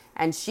swimming,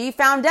 and she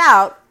found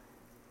out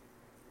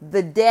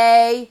the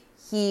day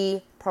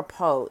he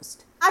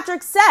proposed.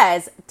 Patrick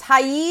says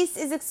Thais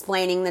is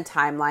explaining the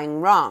timeline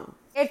wrong.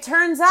 It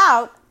turns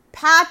out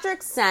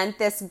Patrick sent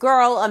this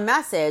girl a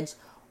message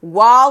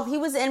while he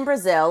was in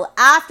Brazil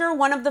after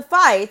one of the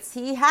fights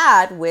he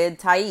had with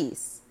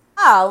Thais.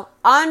 Bilal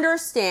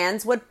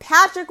understands what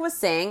Patrick was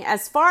saying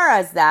as far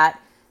as that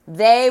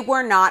they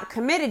were not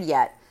committed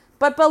yet.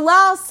 But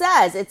Bilal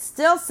says it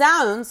still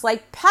sounds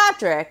like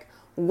Patrick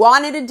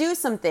wanted to do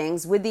some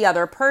things with the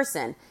other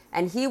person,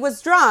 and he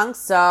was drunk,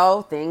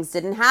 so things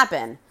didn't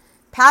happen.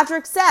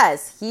 Patrick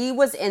says he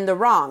was in the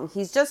wrong.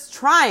 He's just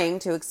trying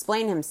to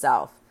explain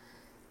himself.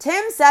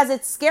 Tim says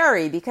it's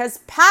scary because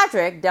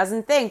Patrick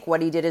doesn't think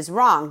what he did is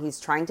wrong. He's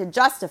trying to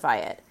justify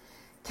it.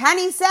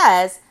 Kenny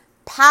says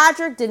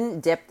Patrick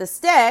didn't dip the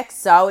stick,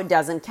 so it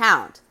doesn't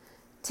count.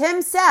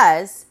 Tim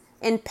says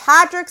in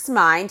Patrick's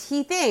mind,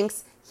 he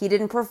thinks he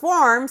didn't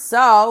perform,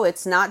 so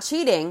it's not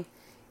cheating.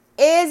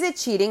 Is it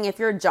cheating if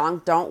your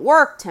junk don't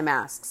work? Tim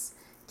asks.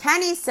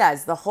 Kenny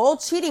says the whole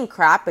cheating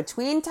crap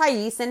between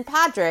Thais and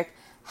Patrick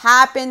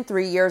happened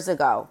 3 years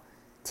ago.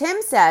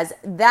 Tim says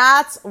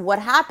that's what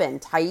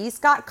happened. Thais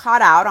got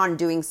caught out on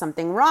doing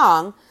something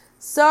wrong,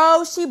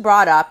 so she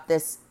brought up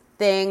this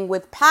thing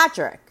with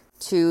Patrick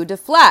to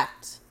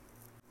deflect.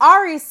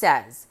 Ari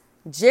says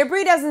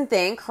Jibri doesn't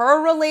think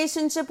her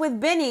relationship with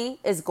Binny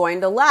is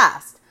going to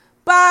last,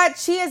 but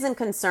she isn't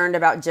concerned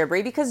about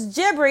Jibri because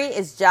Jibri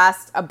is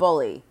just a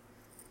bully.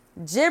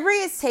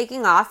 Jibri is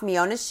taking off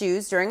Miona's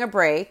shoes during a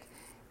break,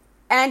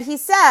 and he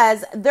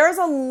says there's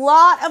a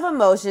lot of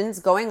emotions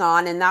going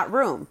on in that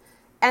room,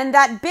 and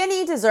that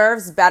Binny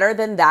deserves better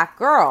than that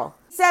girl.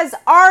 He says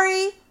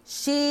Ari,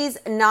 she's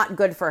not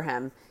good for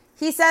him.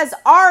 He says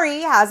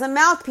Ari has a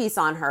mouthpiece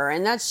on her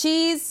and that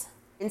she's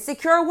an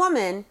insecure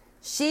woman.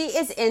 She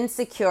is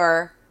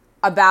insecure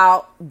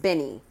about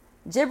Binny.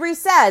 Jibri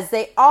says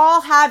they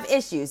all have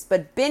issues,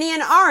 but Binny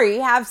and Ari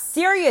have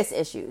serious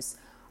issues.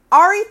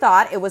 Ari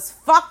thought it was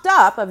fucked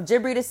up of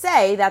Jibri to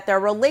say that their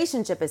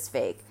relationship is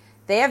fake.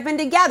 They have been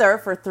together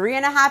for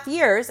 3.5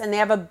 years and they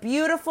have a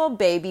beautiful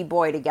baby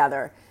boy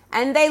together.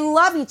 And they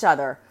love each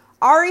other.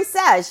 Ari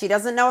says she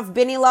doesn't know if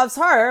Binny loves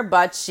her,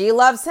 but she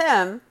loves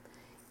him.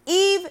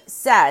 Eve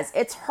says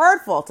it's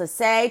hurtful to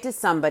say to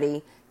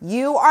somebody,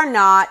 you are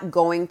not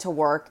going to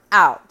work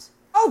out.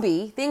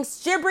 Obi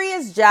thinks Jibri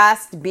is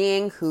just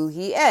being who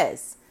he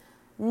is.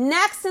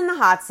 Next in the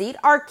hot seat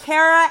are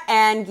Kara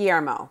and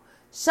Guillermo.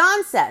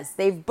 Sean says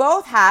they've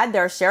both had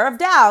their share of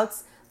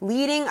doubts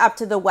leading up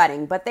to the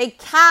wedding, but they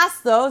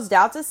cast those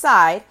doubts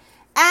aside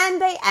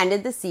and they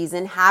ended the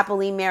season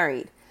happily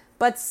married.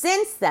 But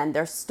since then,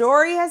 their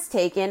story has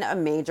taken a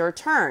major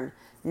turn,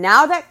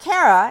 now that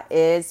Kara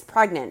is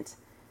pregnant.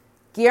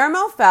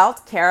 Guillermo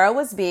felt Kara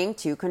was being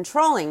too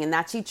controlling and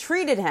that she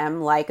treated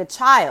him like a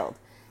child,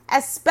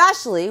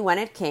 especially when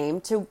it came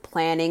to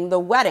planning the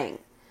wedding.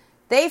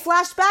 They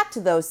flashed back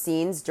to those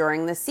scenes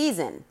during the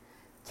season.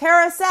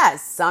 Kara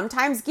says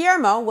sometimes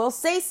Guillermo will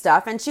say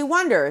stuff and she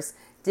wonders,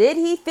 did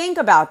he think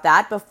about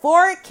that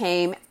before it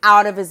came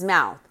out of his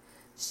mouth?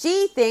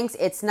 She thinks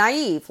it's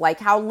naive,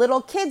 like how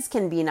little kids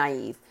can be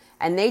naive,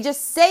 and they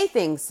just say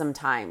things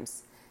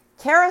sometimes.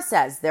 Kara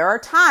says there are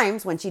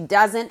times when she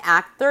doesn't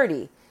act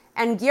 30,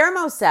 and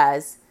Guillermo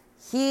says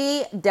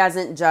he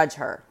doesn't judge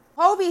her.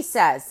 Hobie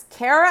says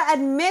Kara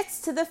admits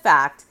to the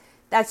fact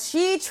that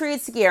she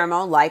treats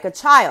Guillermo like a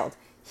child.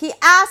 He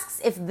asks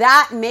if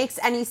that makes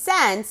any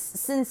sense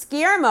since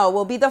Guillermo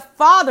will be the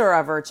father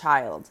of her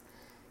child.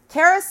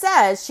 Kara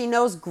says she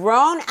knows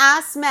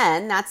grown-ass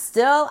men that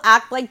still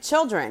act like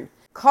children.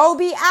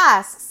 Kobe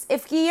asks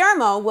if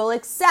Guillermo will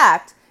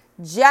accept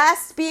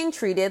just being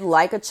treated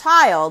like a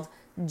child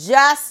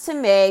just to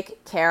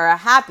make Kara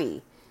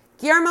happy.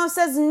 Guillermo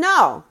says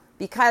no,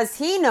 because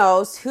he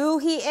knows who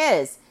he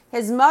is.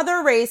 His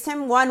mother raised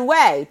him one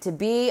way, to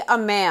be a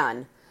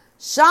man.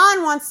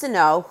 Sean wants to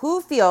know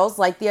who feels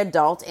like the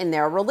adult in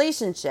their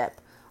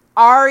relationship.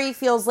 Ari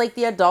feels like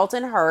the adult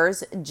in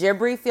hers.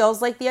 Jibri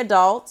feels like the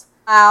adult.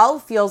 Al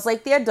feels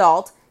like the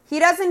adult. He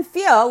doesn't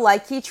feel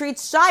like he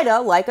treats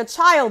Shida like a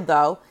child,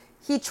 though.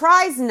 He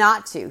tries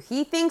not to.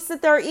 He thinks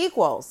that they're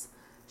equals.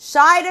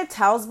 Shida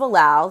tells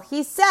Bilal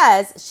he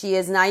says she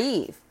is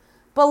naive.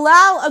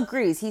 Bilal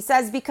agrees. He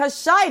says because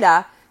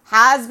Shida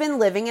has been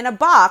living in a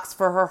box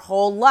for her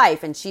whole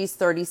life and she's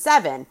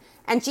 37.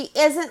 And she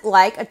isn't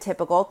like a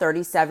typical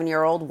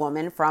 37-year-old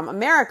woman from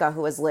America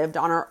who has lived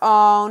on her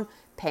own,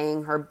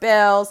 paying her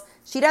bills.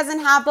 She doesn't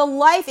have the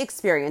life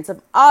experience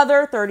of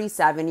other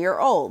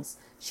 37-year-olds.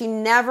 She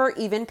never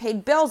even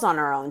paid bills on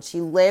her own.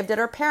 She lived at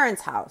her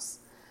parents' house.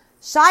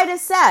 Shida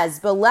says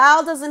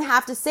Bilal doesn't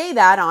have to say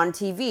that on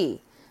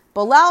TV.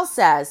 Bilal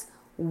says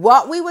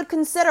what we would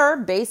consider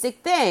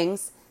basic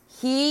things,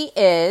 he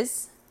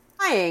is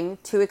trying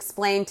to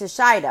explain to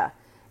Shida.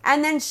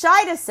 And then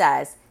Shida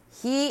says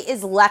he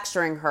is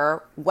lecturing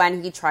her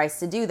when he tries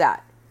to do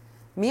that.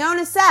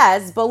 Miona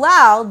says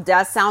Bilal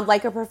does sound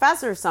like a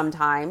professor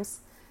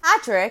sometimes.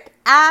 Patrick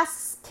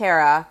asks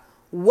Kara,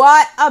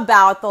 what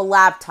about the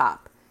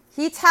laptop?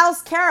 He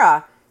tells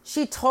Kara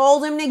she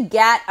told him to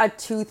get a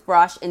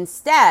toothbrush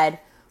instead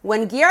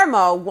when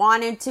Guillermo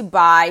wanted to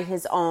buy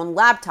his own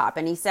laptop.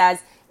 And he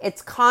says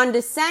it's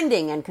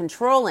condescending and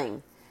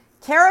controlling.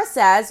 Kara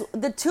says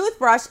the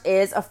toothbrush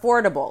is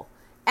affordable.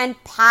 And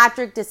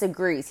Patrick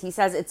disagrees. He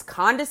says it's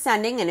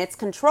condescending and it's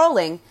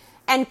controlling.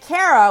 and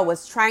Kara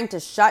was trying to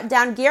shut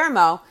down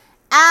Guillermo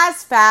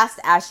as fast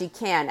as she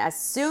can. As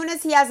soon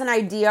as he has an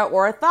idea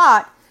or a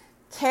thought,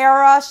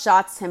 Kara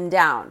shuts him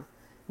down.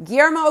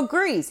 Guillermo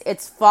agrees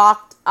it's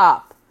fucked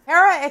up.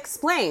 Kara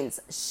explains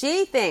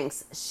she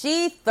thinks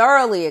she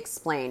thoroughly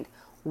explained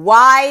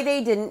why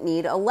they didn't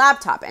need a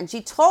laptop, and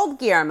she told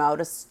Guillermo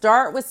to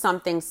start with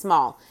something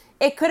small.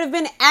 It could have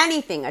been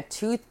anything, a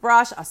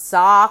toothbrush, a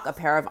sock, a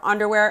pair of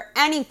underwear,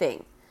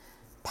 anything.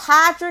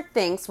 Patrick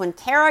thinks when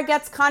Kara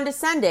gets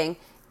condescending,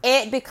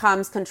 it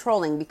becomes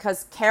controlling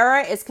because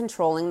Kara is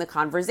controlling the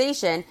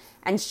conversation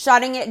and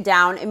shutting it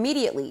down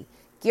immediately.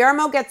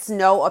 Guillermo gets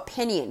no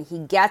opinion. He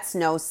gets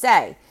no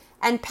say.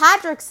 And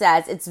Patrick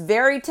says it's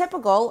very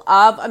typical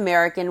of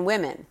American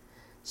women.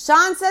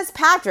 Sean says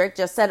Patrick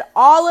just said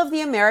all of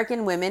the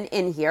American women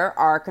in here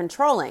are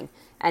controlling.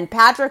 And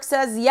Patrick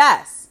says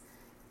yes.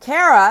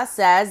 Kara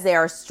says they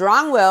are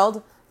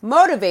strong-willed,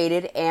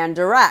 motivated, and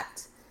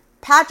direct.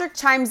 Patrick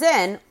chimes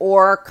in,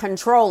 or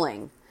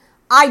controlling.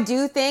 I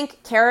do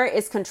think Kara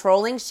is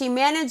controlling. She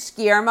managed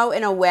Guillermo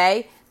in a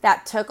way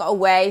that took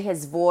away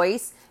his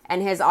voice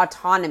and his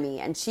autonomy,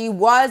 and she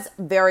was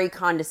very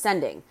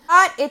condescending.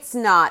 But it's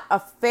not a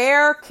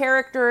fair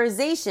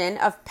characterization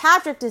of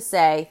Patrick to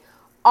say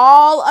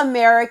all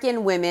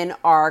American women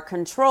are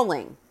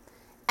controlling.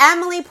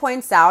 Emily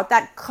points out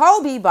that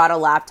Kobe bought a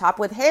laptop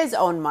with his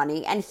own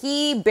money and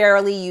he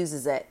barely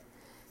uses it.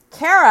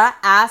 Kara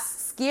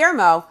asks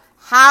Guillermo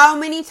how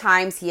many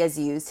times he has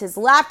used his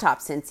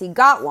laptop since he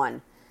got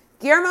one.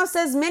 Guillermo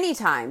says many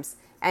times,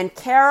 and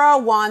Kara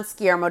wants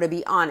Guillermo to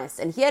be honest,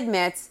 and he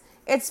admits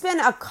it's been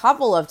a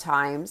couple of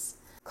times.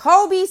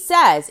 Kobe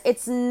says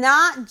it's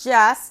not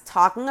just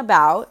talking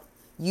about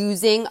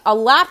using a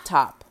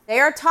laptop. They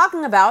are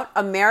talking about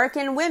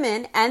American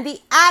women and the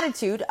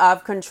attitude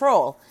of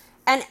control.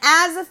 And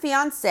as a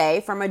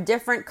fiancé from a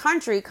different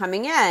country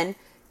coming in,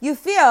 you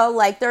feel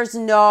like there's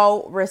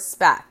no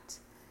respect.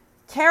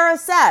 Kara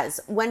says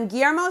when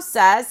Guillermo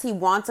says he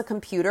wants a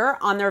computer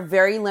on their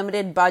very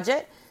limited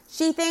budget,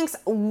 she thinks,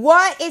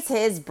 what is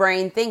his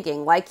brain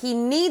thinking? Like he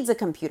needs a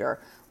computer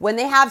when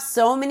they have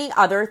so many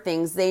other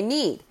things they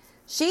need.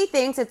 She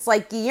thinks it's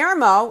like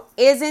Guillermo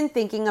isn't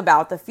thinking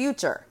about the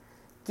future.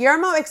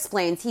 Guillermo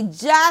explains he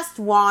just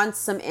wants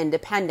some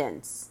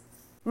independence.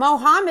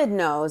 Mohammed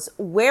knows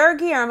where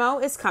Guillermo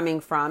is coming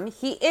from.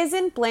 He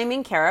isn't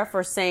blaming Kara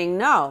for saying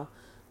no,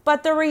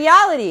 but the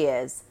reality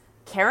is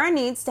Kara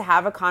needs to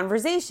have a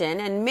conversation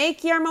and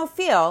make Guillermo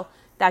feel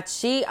that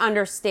she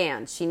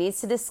understands. She needs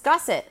to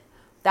discuss it.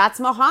 That's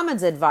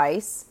Mohammed's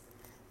advice.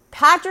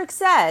 Patrick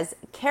says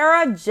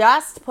Kara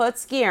just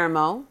puts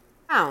Guillermo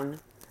down.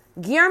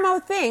 Guillermo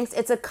thinks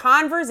it's a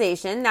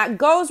conversation that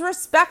goes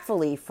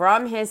respectfully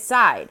from his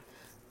side.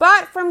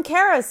 But from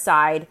Kara's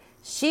side,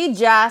 she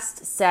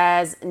just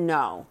says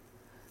no.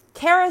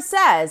 Kara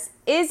says,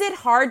 is it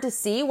hard to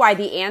see why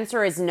the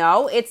answer is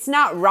no? It's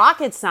not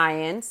rocket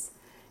science.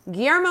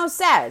 Guillermo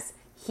says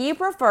he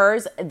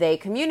prefers they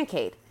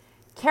communicate.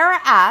 Kara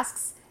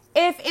asks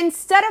if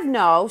instead of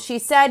no, she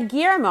said,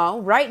 Guillermo,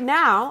 right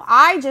now,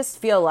 I just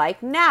feel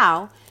like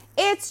now,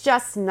 it's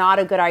just not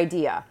a good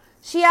idea.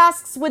 She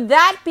asks, would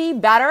that be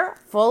better?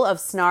 Full of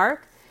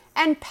snark.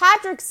 And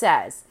Patrick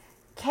says,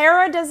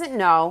 Kara doesn't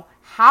know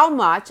how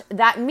much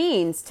that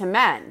means to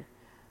men.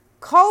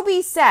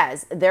 Kobe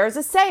says there's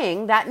a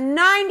saying that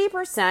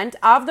 90%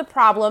 of the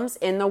problems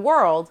in the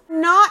world are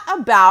not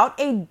about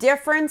a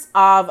difference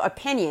of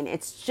opinion.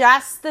 It's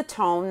just the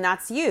tone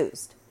that's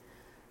used.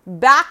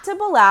 Back to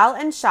Bilal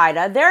and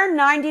Shida, their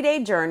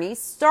 90-day journey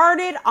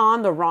started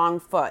on the wrong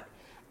foot,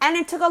 and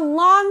it took a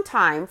long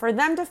time for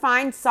them to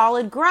find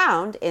solid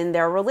ground in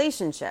their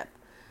relationship.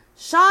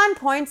 Sean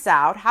points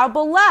out how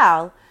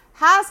Bilal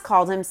has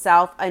called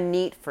himself a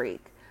neat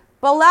freak.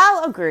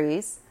 Bilal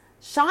agrees.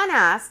 Sean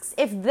asks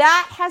if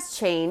that has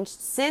changed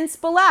since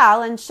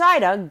Bilal and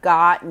Shida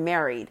got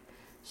married.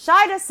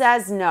 Shida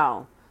says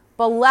no.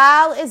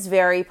 Bilal is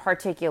very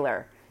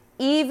particular.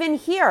 Even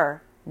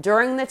here,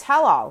 during the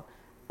tell-all,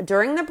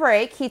 during the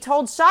break, he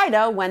told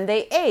Shida when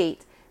they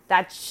ate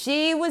that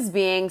she was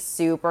being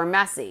super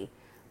messy.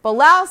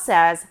 Bilal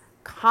says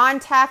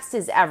context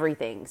is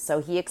everything,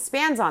 so he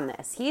expands on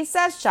this. He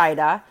says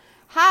Shida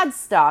had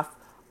stuff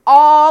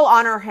all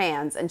on her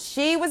hands and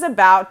she was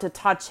about to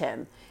touch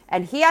him,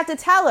 and he had to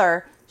tell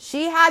her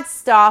she had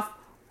stuff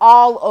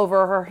all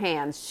over her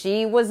hands.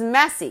 She was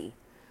messy.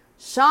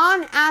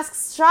 Sean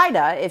asks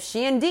Shida if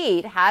she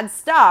indeed had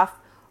stuff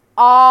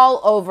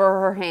all over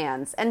her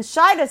hands, and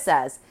Shida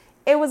says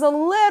it was a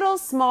little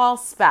small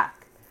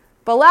speck.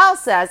 Bilal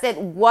says it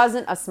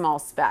wasn't a small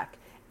speck,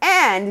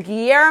 and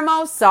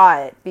Guillermo saw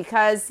it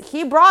because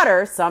he brought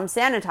her some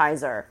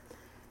sanitizer.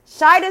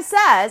 Shida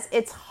says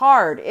it's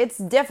hard, it's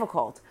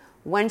difficult.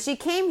 When she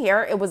came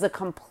here, it was a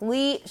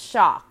complete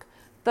shock.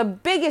 The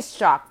biggest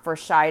shock for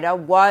Shida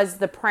was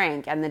the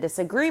prank and the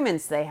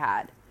disagreements they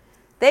had.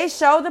 They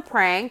show the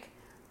prank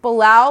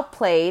Bilal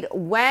played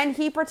when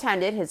he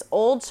pretended his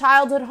old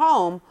childhood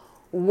home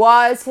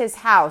was his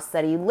house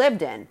that he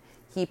lived in.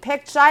 He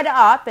picked Shida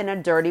up in a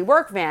dirty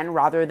work van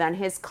rather than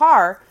his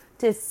car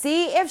to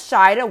see if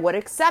Shida would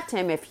accept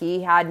him if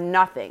he had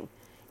nothing,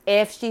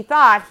 if she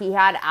thought he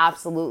had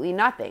absolutely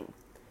nothing.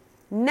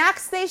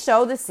 Next, they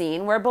show the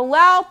scene where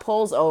Bilal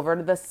pulls over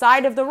to the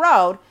side of the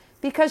road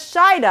because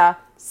Shida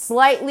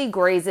slightly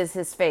grazes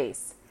his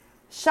face.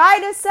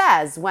 Shida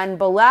says when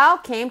Bilal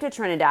came to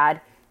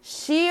Trinidad,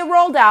 she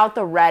rolled out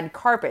the red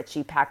carpet.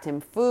 She packed him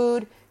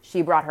food.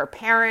 She brought her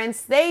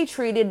parents. They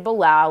treated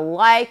Bilal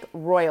like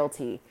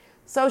royalty.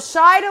 So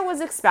Shida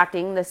was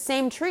expecting the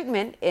same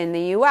treatment in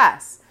the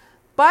U.S.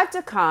 But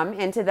to come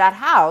into that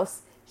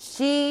house,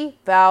 she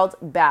felt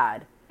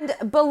bad.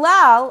 And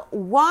Bilal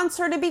wants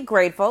her to be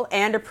grateful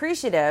and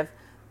appreciative,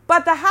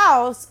 but the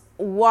house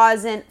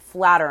wasn't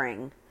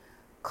flattering.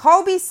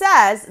 Kobe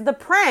says the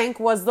prank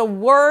was the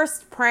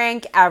worst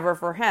prank ever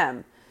for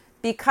him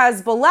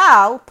because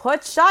Bilal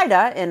put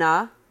Shida in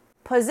a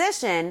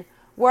position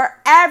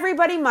where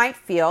everybody might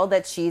feel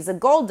that she's a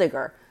gold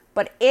digger,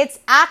 but it's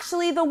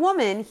actually the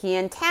woman he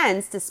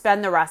intends to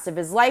spend the rest of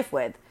his life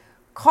with.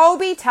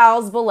 Kobe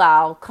tells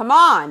Bilal, "Come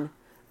on."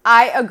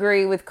 I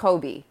agree with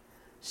Kobe.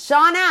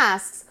 Sean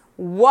asks,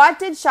 what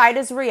did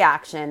Shida's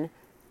reaction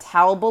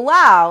tell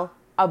Bilal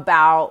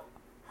about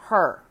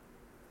her?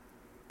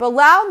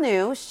 Bilal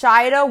knew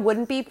Shida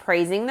wouldn't be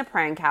praising the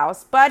prank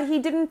house, but he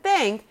didn't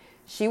think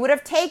she would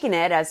have taken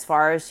it as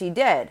far as she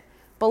did.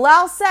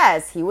 Bilal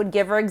says he would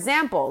give her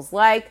examples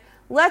like,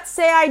 let's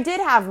say I did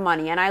have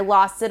money and I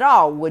lost it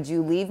all. Would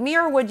you leave me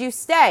or would you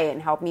stay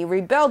and help me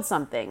rebuild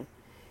something?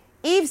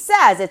 Eve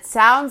says it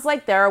sounds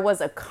like there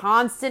was a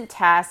constant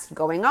test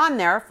going on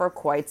there for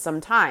quite some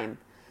time.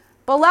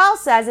 Bilal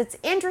says it's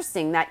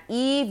interesting that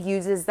Eve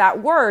uses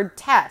that word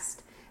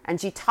test and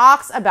she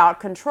talks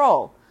about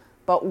control.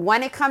 But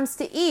when it comes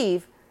to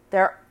Eve,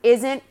 there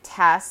isn't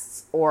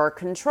tests or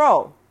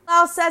control.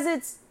 Bilal says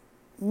it's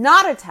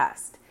not a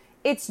test.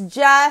 It's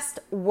just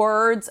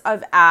words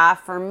of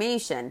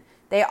affirmation.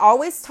 They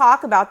always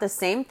talk about the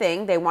same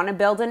thing. They want to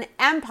build an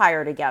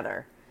empire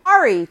together.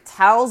 Ari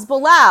tells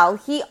Bilal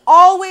he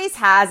always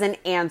has an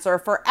answer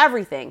for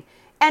everything.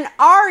 And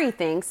Ari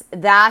thinks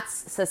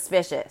that's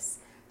suspicious.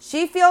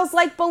 She feels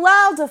like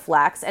Bilal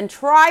deflects and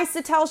tries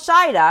to tell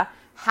Shida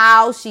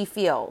how she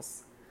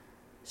feels.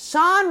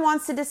 Sean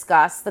wants to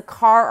discuss the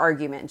car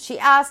argument. She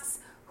asks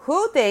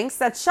who thinks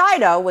that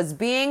Shida was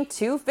being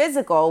too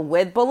physical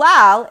with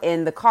Bilal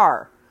in the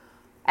car.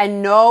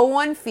 And no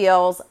one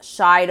feels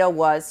Shida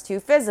was too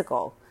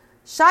physical.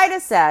 Shida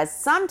says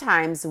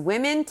sometimes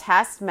women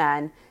test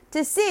men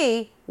to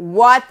see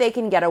what they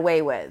can get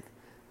away with.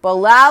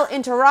 Bilal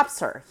interrupts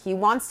her. He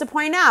wants to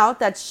point out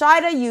that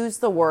Shida used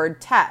the word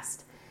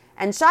test.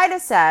 And Shida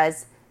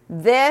says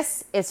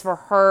this is for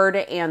her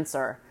to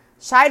answer.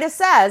 Shida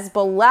says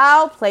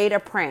Bilal played a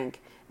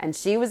prank and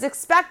she was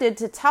expected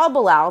to tell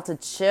Bilal to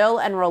chill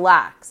and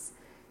relax.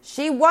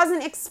 She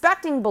wasn't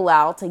expecting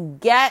Bilal to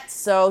get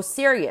so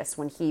serious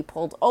when he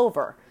pulled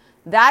over.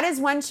 That is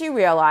when she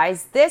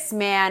realized this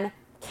man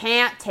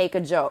can't take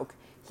a joke.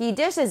 He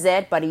dishes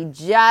it, but he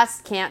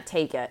just can't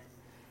take it.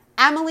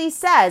 Emily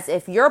says,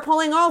 if you're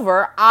pulling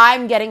over,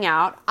 I'm getting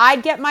out.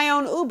 I'd get my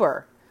own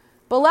Uber.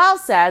 Bilal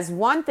says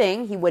one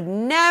thing he would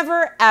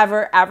never,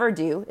 ever, ever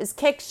do is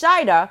kick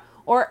Shida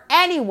or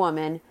any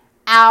woman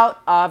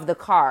out of the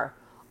car.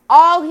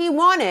 All he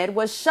wanted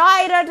was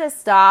Shida to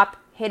stop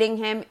hitting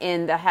him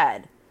in the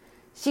head.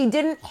 She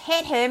didn't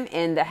hit him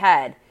in the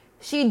head.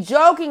 She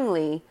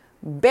jokingly,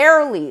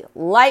 barely,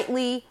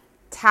 lightly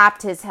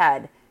tapped his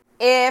head.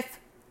 If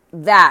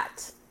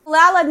that.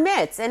 Bilal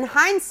admits in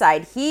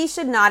hindsight he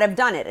should not have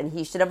done it and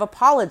he should have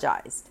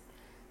apologized.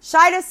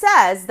 Shida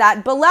says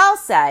that Bilal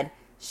said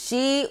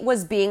she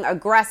was being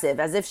aggressive,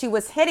 as if she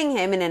was hitting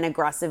him in an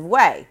aggressive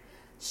way.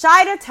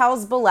 Shida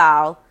tells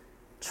Bilal,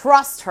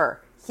 trust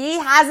her. He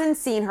hasn't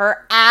seen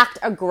her act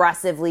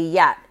aggressively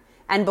yet.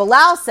 And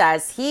Bilal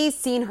says he's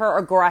seen her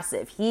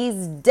aggressive.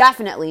 He's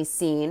definitely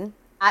seen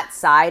that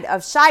side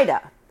of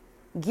Shida.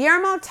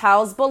 Guillermo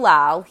tells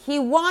Bilal he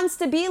wants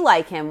to be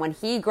like him when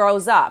he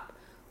grows up,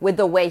 with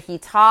the way he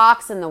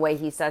talks and the way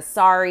he says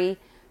sorry.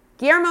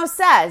 Guillermo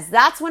says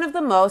that's one of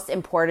the most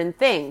important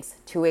things,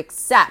 to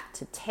accept,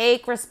 to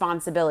take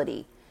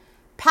responsibility.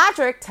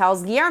 Patrick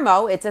tells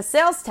Guillermo it's a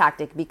sales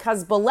tactic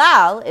because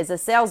Bilal is a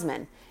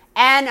salesman,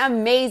 an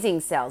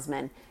amazing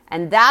salesman,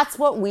 and that's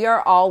what we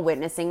are all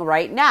witnessing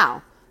right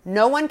now.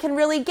 No one can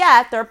really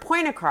get their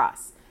point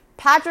across.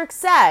 Patrick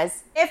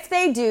says if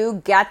they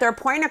do get their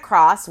point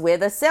across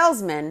with a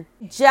salesman,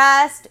 it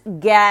just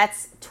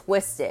gets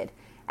twisted.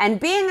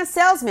 And being a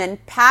salesman,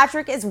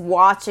 Patrick is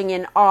watching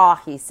in awe,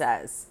 he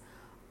says.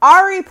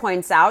 Ari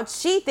points out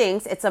she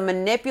thinks it's a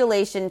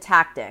manipulation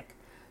tactic.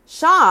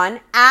 Sean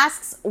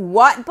asks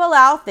what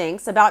Bilal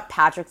thinks about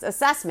Patrick's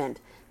assessment,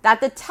 that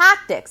the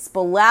tactics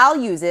Bilal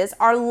uses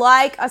are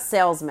like a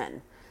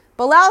salesman.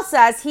 Bilal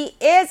says he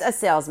is a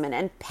salesman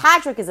and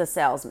Patrick is a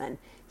salesman.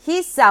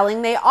 He's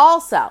selling, they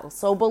all sell.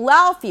 So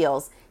Bilal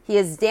feels he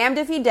is damned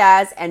if he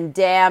does and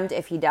damned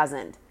if he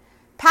doesn't.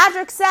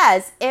 Patrick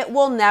says it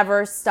will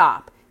never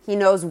stop. He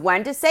knows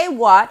when to say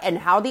what and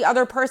how the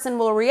other person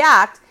will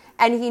react,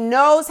 and he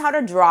knows how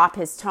to drop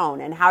his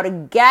tone and how to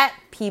get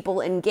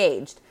people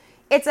engaged.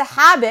 It's a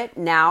habit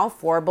now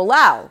for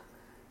Bilal.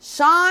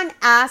 Sean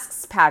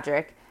asks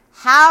Patrick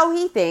how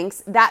he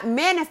thinks that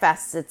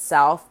manifests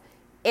itself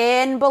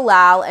in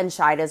Bilal and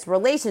Shida's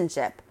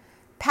relationship.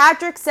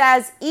 Patrick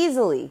says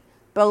easily.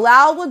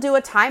 Bilal will do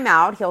a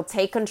timeout. He'll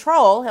take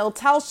control. He'll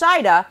tell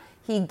Shida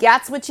he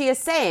gets what she is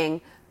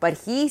saying,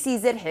 but he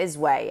sees it his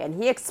way, and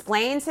he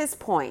explains his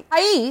point.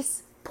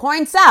 Ais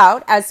points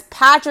out, as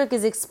Patrick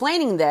is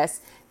explaining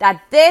this,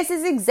 that this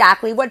is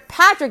exactly what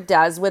Patrick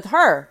does with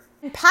her.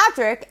 And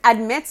Patrick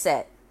admits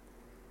it.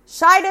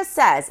 Shida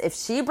says if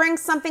she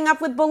brings something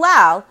up with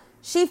Bilal,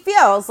 she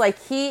feels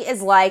like he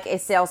is like a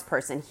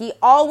salesperson. He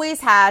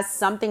always has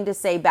something to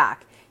say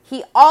back.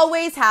 He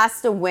always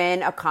has to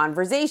win a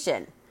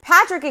conversation.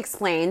 Patrick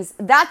explains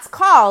that's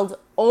called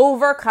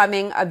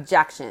overcoming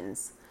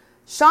objections.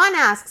 Sean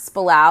asks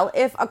Bilal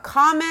if a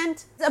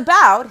comment is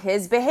about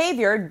his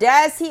behavior,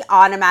 does he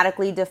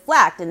automatically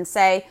deflect and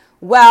say,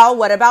 well,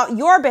 what about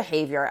your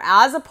behavior,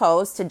 as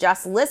opposed to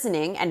just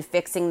listening and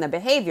fixing the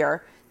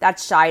behavior that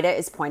Shida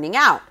is pointing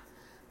out.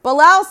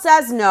 Bilal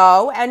says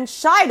no, and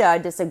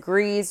Shida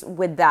disagrees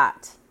with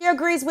that. She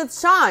agrees with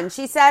Sean.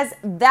 She says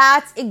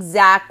that's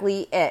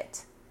exactly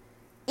it.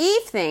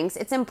 Eve thinks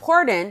it's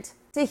important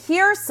to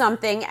hear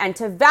something and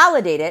to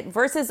validate it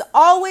versus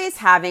always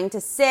having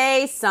to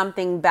say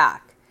something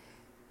back.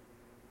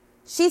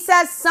 She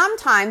says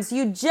sometimes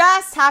you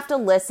just have to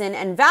listen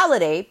and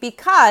validate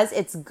because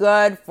it's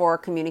good for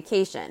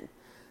communication.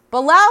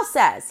 Bilal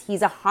says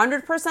he's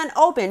 100%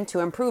 open to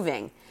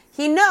improving.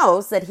 He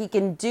knows that he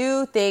can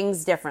do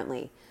things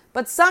differently,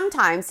 but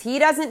sometimes he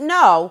doesn't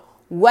know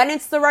when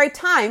it's the right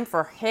time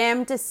for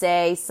him to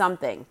say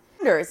something.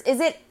 Is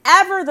it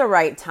ever the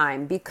right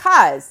time?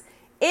 Because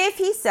if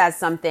he says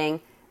something,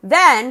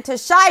 then to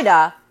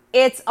Shida,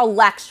 it's a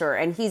lecture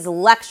and he's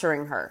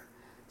lecturing her.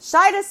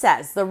 Shida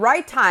says the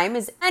right time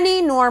is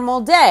any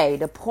normal day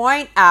to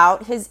point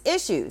out his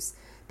issues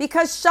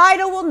because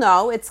Shida will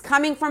know it's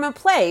coming from a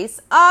place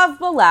of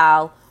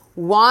Bilal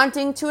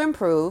wanting to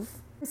improve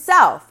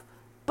himself.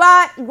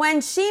 But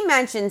when she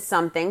mentions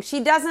something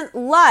she doesn't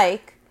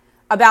like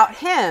about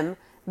him,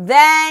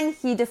 then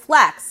he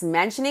deflects,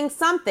 mentioning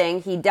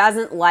something he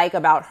doesn't like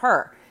about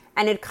her.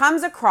 And it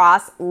comes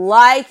across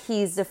like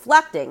he's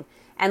deflecting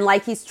and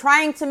like he's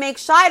trying to make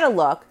Shida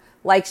look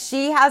like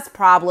she has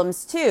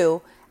problems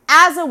too,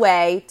 as a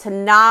way to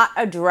not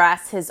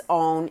address his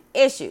own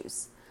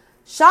issues.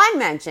 Sean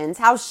mentions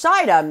how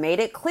Shida made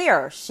it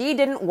clear she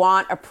didn't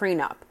want a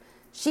prenup.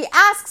 She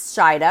asks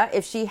Shida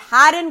if she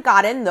hadn't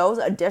gotten those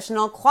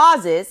additional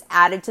clauses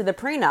added to the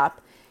prenup,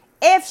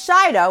 if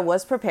Shida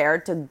was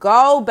prepared to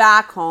go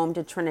back home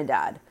to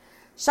Trinidad.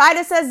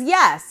 Shida says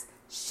yes,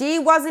 she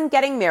wasn't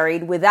getting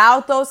married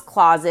without those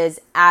clauses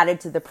added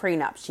to the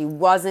prenup. She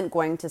wasn't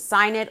going to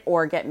sign it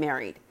or get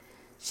married.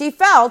 She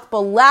felt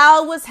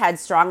Bilal was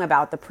headstrong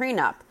about the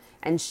prenup,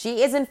 and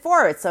she isn't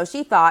for it, so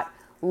she thought,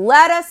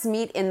 let us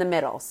meet in the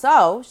middle.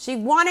 So she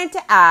wanted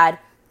to add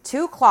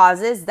 2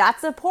 clauses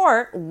that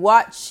support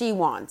what she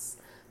wants.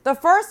 The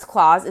first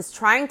clause is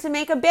trying to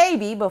make a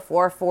baby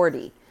before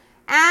 40.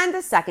 And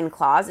the second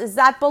clause is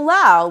that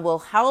Bilal will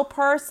help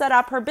her set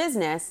up her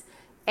business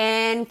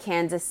in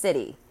Kansas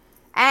City.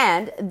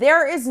 And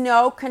there is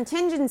no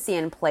contingency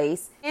in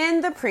place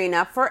in the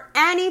prenup for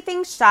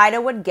anything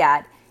Shida would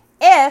get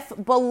if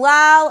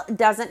Bilal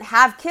doesn't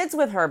have kids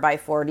with her by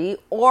 40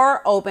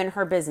 or open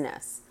her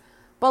business.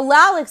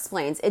 Bilal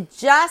explains it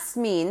just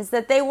means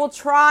that they will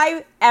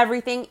try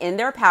everything in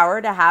their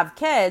power to have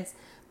kids,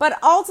 but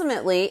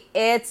ultimately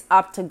it's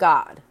up to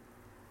God.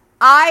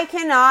 I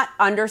cannot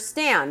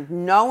understand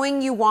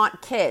knowing you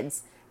want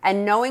kids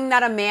and knowing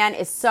that a man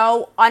is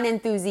so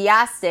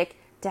unenthusiastic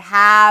to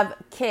have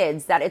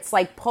kids that it's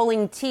like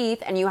pulling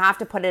teeth and you have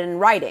to put it in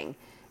writing.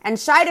 And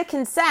Shida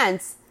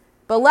consents.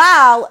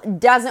 Bilal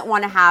doesn't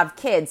want to have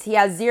kids. He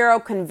has zero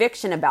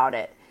conviction about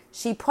it.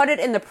 She put it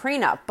in the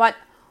prenup. But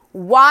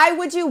why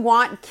would you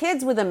want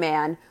kids with a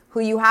man who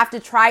you have to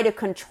try to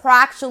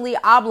contractually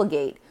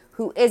obligate,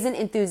 who isn't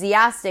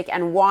enthusiastic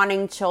and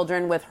wanting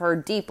children with her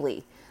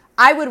deeply?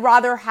 I would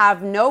rather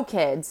have no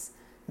kids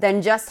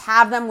than just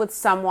have them with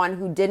someone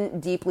who didn't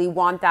deeply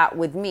want that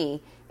with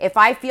me, if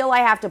I feel I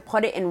have to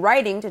put it in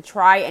writing to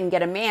try and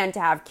get a man to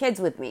have kids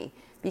with me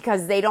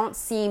because they don't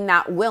seem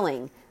that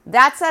willing.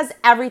 That says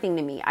everything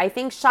to me. I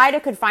think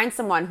Shida could find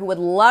someone who would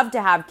love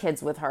to have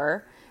kids with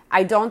her.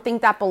 I don't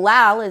think that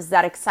Bilal is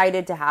that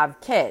excited to have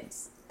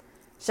kids.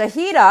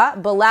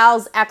 Shahida,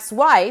 Bilal's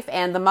ex-wife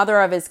and the mother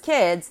of his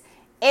kids,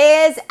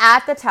 is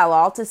at the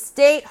tell-all to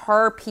state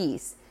her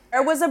piece.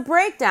 There was a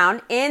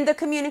breakdown in the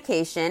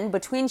communication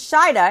between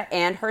Shida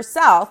and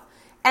herself,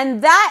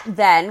 and that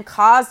then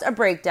caused a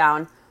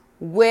breakdown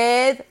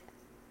with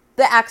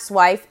the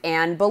ex-wife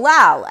and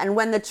Bilal. And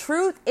when the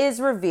truth is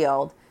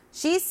revealed,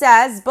 she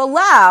says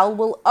Bilal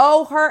will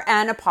owe her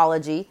an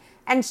apology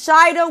and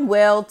Shida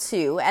will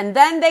too, and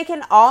then they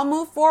can all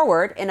move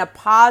forward in a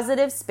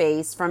positive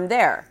space from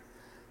there.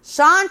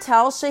 Sean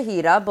tells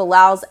Shahida,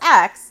 Bilal's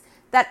ex,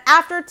 that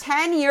after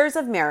 10 years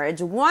of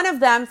marriage, one of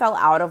them fell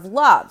out of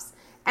love.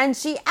 And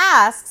she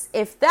asks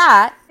if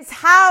that is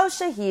how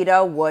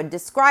Shahida would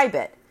describe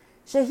it.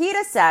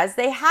 Shahida says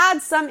they had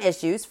some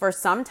issues for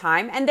some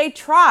time and they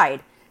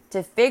tried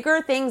to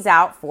figure things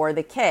out for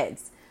the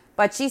kids.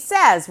 But she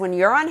says when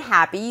you're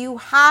unhappy, you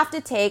have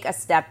to take a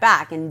step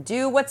back and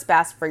do what's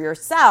best for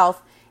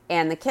yourself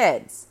and the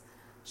kids.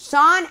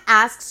 Sean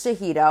asks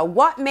Shahida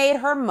what made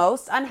her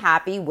most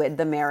unhappy with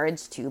the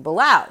marriage to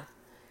Bilal.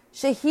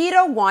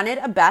 Shahida wanted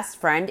a best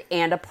friend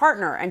and a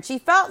partner, and she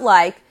felt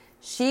like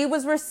she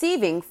was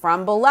receiving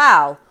from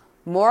Bilal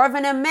more of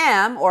an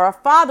imam or a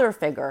father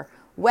figure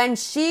when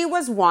she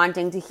was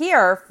wanting to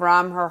hear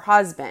from her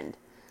husband.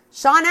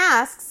 Sean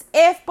asks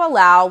if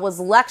Bilal was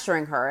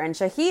lecturing her, and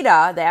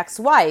Shahida, the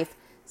ex-wife,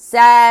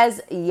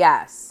 says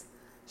yes.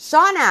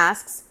 Sean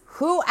asks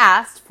who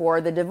asked for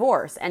the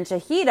divorce, and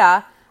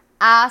Shahida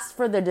asked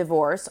for the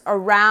divorce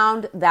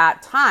around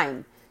that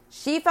time.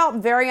 She felt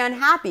very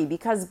unhappy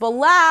because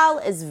Bilal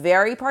is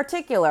very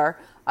particular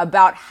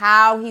about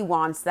how he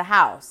wants the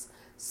house.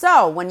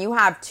 So when you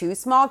have two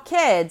small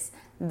kids,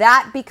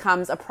 that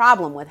becomes a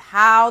problem with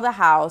how the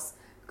house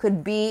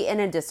could be in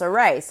a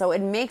disarray. So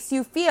it makes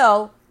you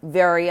feel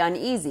very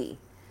uneasy.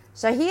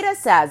 Shahida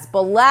says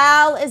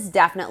Bilal is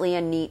definitely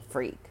a neat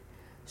freak.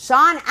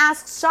 Sean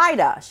asks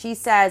Shahida, she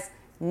says,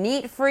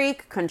 neat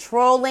freak,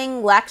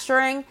 controlling,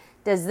 lecturing.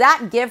 Does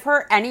that give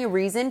her any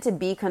reason to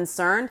be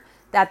concerned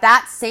that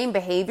that same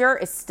behavior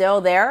is still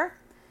there?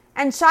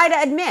 And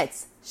Shahida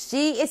admits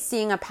she is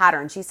seeing a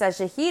pattern. She says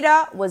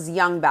Shahida was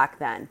young back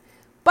then.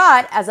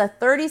 But as a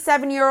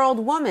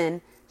 37-year-old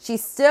woman, she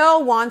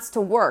still wants to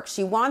work.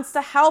 She wants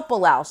to help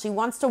Bilal. She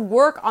wants to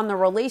work on the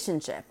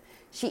relationship.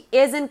 She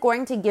isn't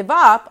going to give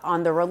up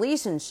on the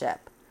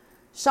relationship.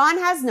 Sean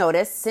has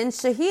noticed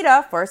since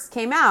Shahida first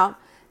came out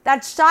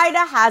that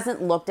Shahida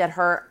hasn't looked at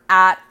her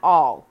at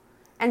all.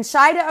 And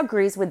Shahida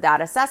agrees with that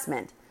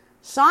assessment.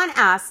 Sean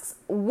asks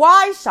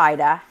why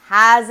Shahida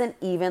hasn't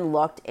even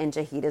looked in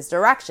Shahida's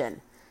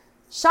direction.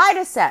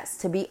 Shahida says,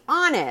 to be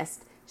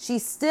honest, she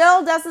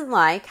still doesn't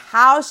like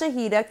how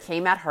Shahida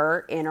came at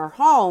her in her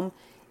home,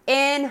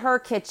 in her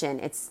kitchen.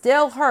 It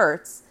still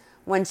hurts.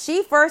 When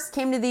she first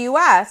came to the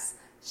U.S.,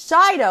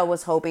 Shahida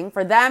was hoping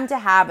for them to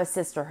have a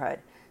sisterhood.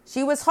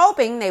 She was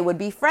hoping they would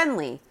be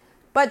friendly.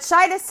 But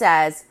Shahida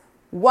says,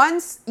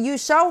 once you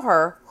show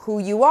her who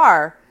you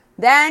are,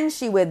 then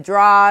she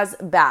withdraws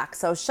back.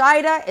 So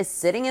Shahida is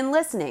sitting and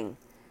listening.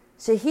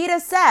 Shahida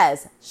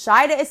says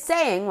Shahida is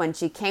saying when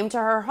she came to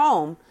her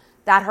home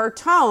that her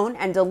tone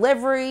and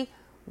delivery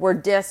were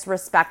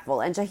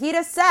disrespectful. And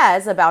Shahida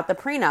says about the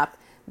prenup,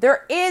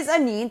 there is a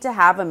need to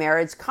have a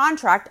marriage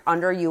contract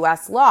under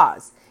U.S.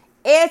 laws.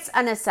 It's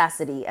a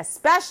necessity,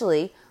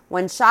 especially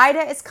when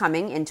Shahida is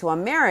coming into a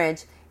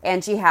marriage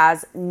and she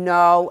has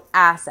no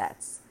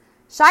assets.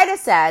 Shahida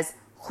says,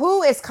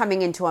 who is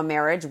coming into a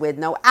marriage with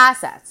no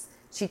assets?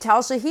 She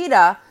tells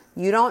Shahida,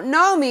 you don't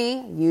know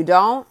me, you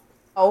don't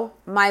know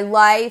my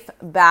life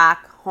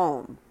back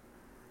home.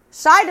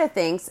 Shahida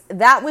thinks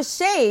that was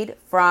shade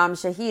from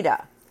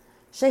Shahida.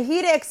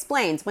 Shahida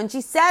explains when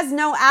she says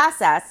no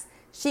assets,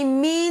 she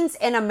means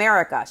in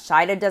America.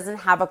 Shahida doesn't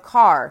have a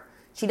car.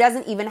 She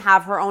doesn't even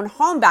have her own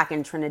home back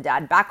in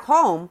Trinidad. Back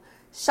home,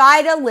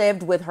 Shahida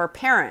lived with her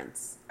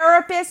parents.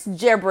 Therapist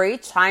Jibri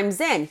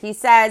chimes in. He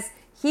says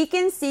he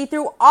can see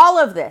through all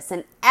of this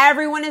and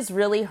everyone is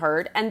really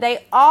hurt and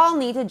they all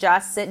need to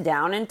just sit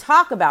down and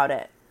talk about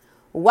it.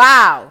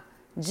 Wow.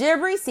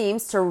 Jibri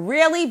seems to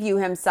really view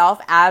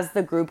himself as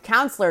the group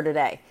counselor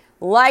today,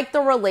 like the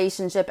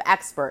relationship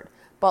expert.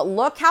 But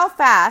look how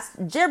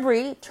fast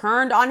Jibri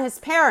turned on his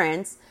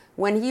parents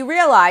when he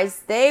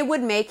realized they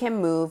would make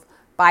him move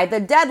by the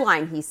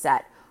deadline he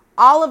set.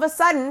 All of a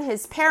sudden,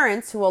 his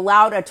parents, who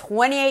allowed a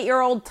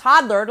 28-year-old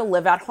toddler to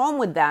live at home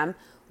with them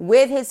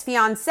with his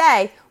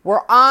fiancé,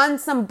 were on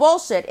some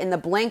bullshit in the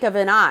blink of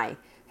an eye.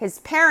 His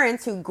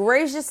parents, who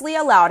graciously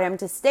allowed him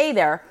to stay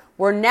there,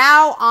 were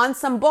now on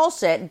some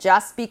bullshit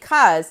just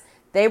because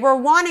they were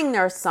wanting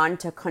their son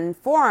to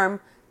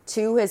conform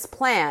to his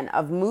plan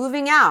of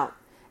moving out.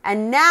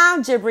 And now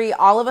Jibri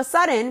all of a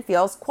sudden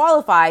feels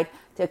qualified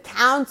to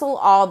counsel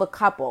all the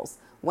couples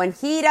when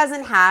he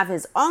doesn't have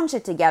his own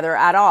shit together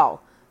at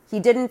all. He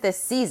didn't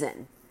this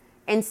season.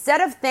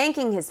 Instead of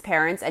thanking his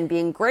parents and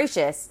being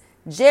gracious,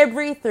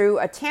 Jibri threw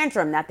a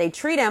tantrum that they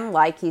treat him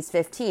like he's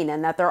 15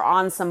 and that they're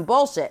on some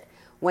bullshit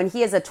when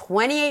he is a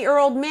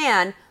 28-year-old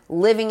man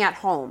living at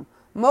home.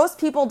 Most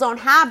people don't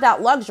have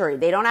that luxury.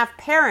 They don't have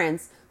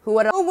parents who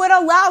would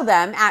allow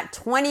them at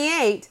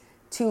 28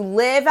 to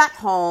live at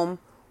home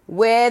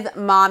with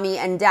mommy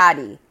and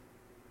daddy.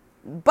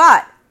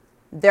 But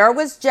there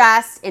was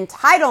just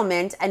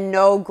entitlement and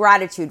no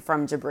gratitude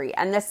from Jibri.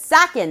 And the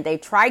second they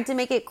tried to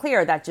make it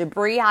clear that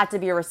Jibri had to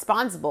be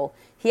responsible,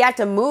 he had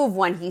to move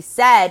when he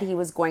said he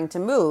was going to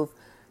move,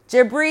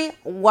 Jibri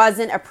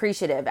wasn't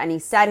appreciative. And he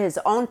said his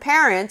own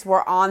parents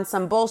were on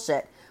some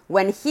bullshit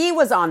when he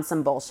was on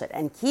some bullshit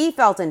and he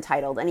felt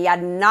entitled and he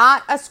had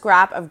not a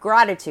scrap of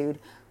gratitude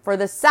for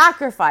the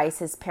sacrifice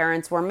his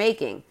parents were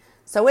making.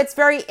 So it's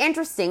very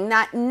interesting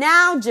that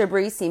now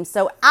Jibri seems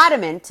so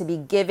adamant to be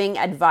giving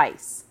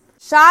advice.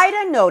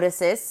 Shaida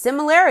notices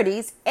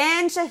similarities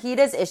in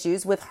Shahida's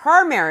issues with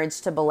her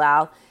marriage to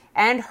Bilal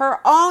and her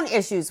own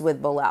issues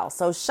with Bilal.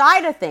 So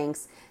Shaida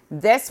thinks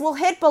this will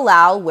hit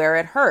Bilal where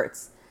it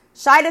hurts.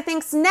 Shaida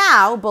thinks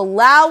now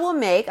Bilal will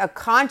make a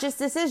conscious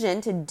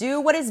decision to do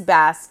what is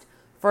best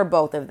for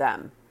both of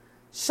them.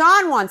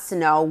 Sean wants to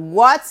know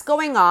what's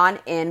going on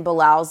in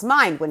Bilal's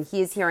mind when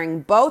he is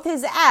hearing both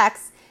his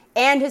ex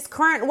and his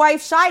current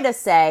wife Shaida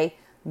say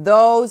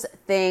those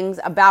things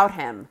about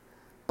him.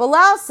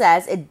 Bilal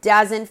says it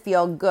doesn't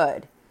feel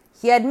good.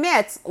 He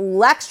admits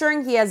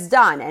lecturing he has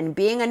done and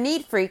being a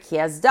neat freak he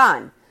has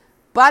done.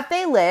 But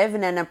they live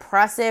in an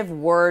oppressive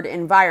word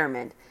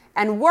environment.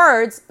 And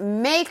words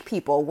make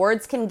people.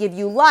 Words can give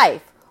you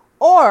life,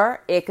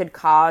 or it could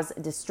cause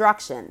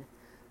destruction.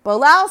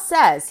 Bilal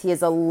says he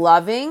is a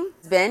loving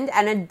husband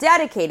and a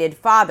dedicated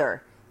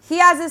father. He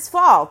has his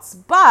faults,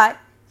 but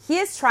he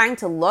is trying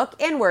to look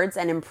inwards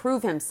and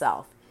improve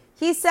himself.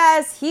 He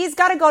says he's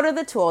got to go to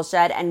the tool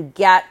shed and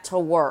get to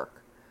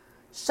work.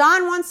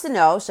 Sean wants to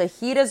know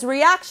Shahida's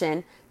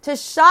reaction to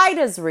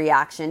Shaida's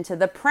reaction to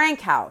the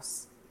prank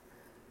house.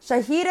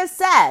 Shahida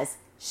says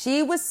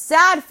she was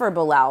sad for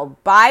Bilal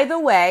by the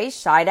way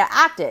Shaida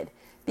acted,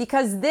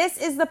 because this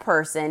is the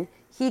person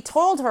he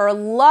told her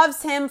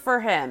loves him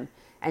for him,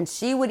 and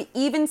she would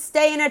even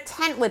stay in a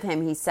tent with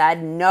him, he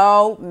said,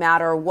 no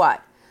matter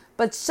what.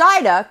 But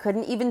Shaida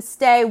couldn't even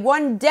stay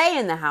one day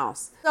in the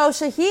house. So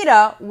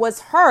Shahida was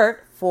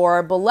hurt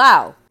for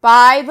Bilal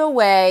by the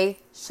way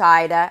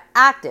Shaida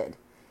acted.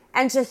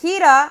 And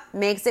Shahida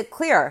makes it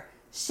clear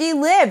she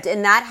lived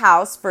in that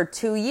house for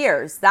 2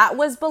 years. That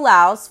was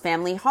Bilal's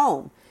family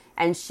home.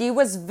 And she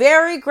was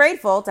very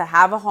grateful to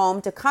have a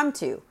home to come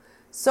to.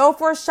 So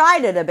for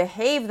Shaida to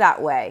behave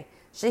that way,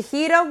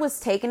 Shahida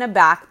was taken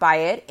aback by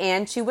it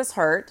and she was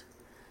hurt.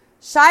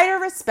 Shaida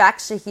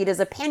respects Shahida's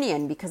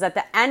opinion because at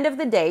the end of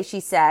the day,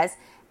 she says,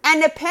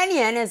 an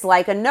opinion is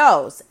like a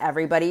nose.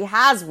 Everybody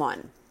has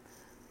one.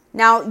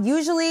 Now,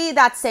 usually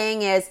that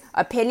saying is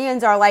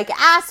opinions are like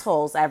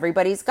assholes.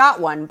 Everybody's got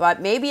one.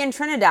 But maybe in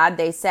Trinidad,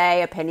 they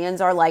say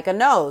opinions are like a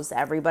nose.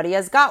 Everybody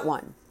has got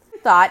one. I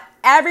thought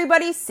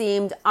everybody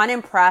seemed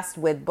unimpressed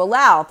with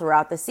Bilal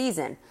throughout the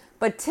season.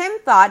 But Tim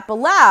thought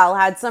Bilal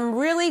had some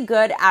really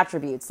good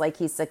attributes, like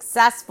he's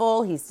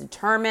successful, he's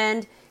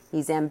determined,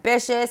 he's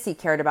ambitious, he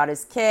cared about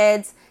his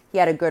kids, he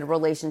had a good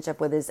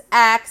relationship with his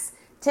ex.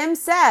 Tim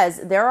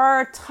says there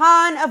are a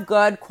ton of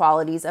good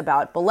qualities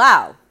about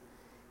Bilal.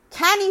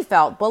 Kenny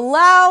felt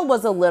Bilal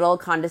was a little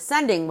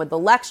condescending with the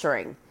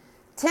lecturing.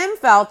 Tim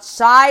felt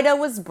Shaida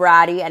was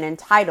bratty and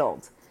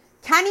entitled.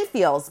 Kenny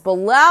feels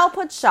Bilal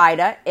put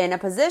Shaida in a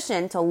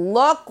position to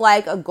look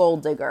like a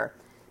gold digger.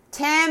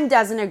 Tim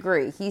doesn't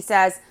agree. He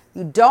says,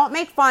 you don't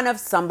make fun of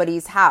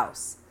somebody's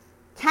house.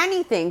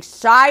 Kenny thinks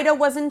Shaida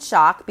was in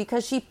shock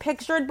because she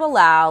pictured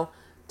Bilal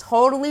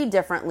totally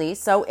differently,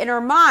 so in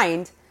her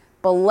mind,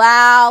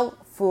 Bilal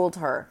fooled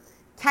her.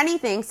 Kenny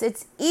thinks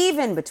it's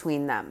even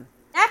between them.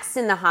 Next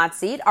in the hot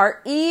seat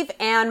are Eve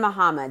and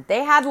Muhammad.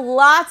 They had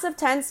lots of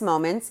tense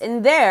moments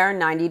in their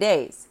 90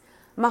 days.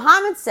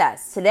 Muhammad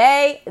says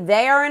today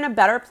they are in a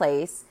better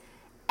place.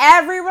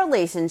 Every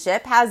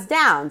relationship has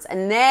downs,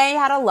 and they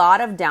had a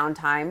lot of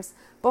downtimes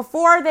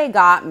before they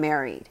got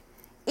married.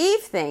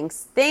 Eve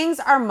thinks things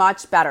are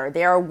much better.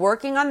 They are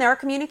working on their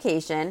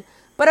communication,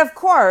 but of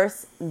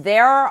course,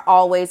 there are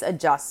always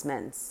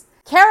adjustments.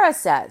 Kara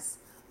says,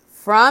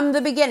 from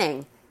the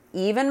beginning,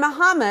 Eve and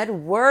Muhammad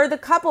were the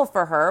couple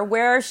for her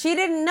where she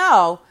didn't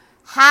know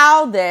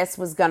how this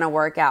was going to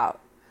work out.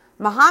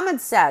 Muhammad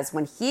says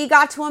when he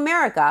got to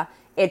America,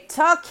 it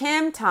took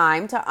him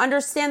time to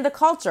understand the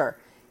culture.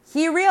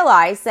 He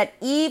realized that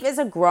Eve is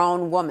a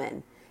grown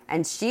woman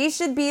and she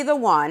should be the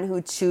one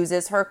who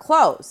chooses her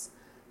clothes.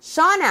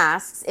 Sean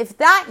asks if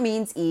that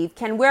means Eve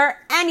can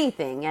wear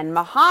anything and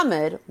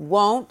Muhammad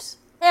won't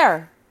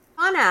care.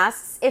 Sean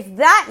asks if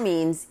that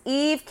means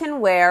Eve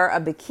can wear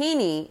a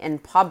bikini in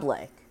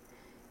public.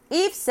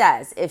 Eve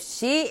says if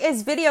she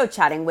is video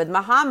chatting with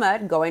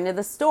Muhammad going to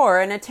the store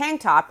in a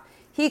tank top,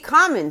 he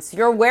comments,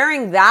 "You're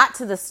wearing that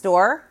to the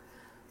store?"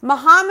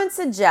 Muhammad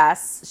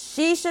suggests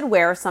she should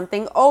wear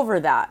something over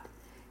that.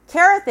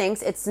 Kara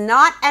thinks it's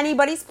not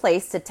anybody's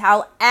place to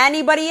tell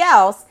anybody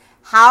else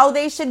how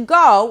they should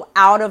go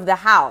out of the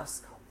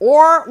house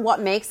or what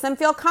makes them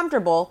feel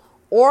comfortable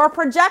or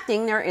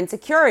projecting their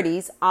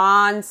insecurities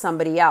on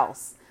somebody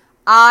else.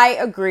 I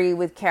agree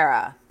with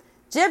Kara.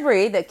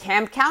 Jibri, the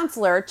camp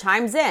counselor,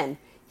 chimes in.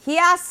 He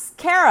asks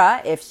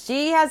Kara if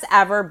she has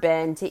ever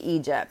been to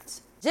Egypt.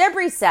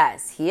 Jibri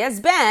says he has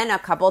been a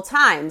couple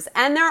times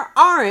and there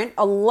aren't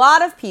a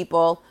lot of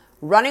people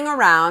running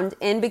around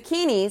in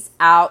bikinis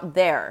out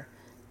there.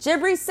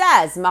 Jibri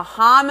says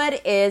Muhammad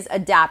is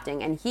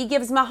adapting and he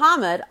gives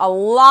Muhammad a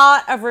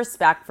lot of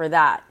respect for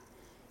that.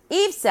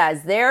 Eve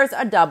says there's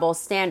a double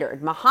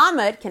standard.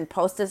 Muhammad can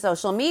post to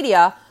social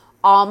media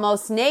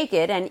almost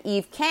naked and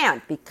Eve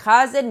can't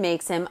because it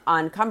makes him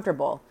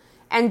uncomfortable.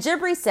 And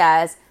Jibri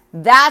says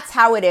That's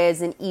how it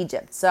is in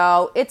Egypt.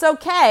 So it's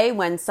okay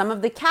when some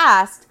of the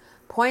cast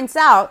points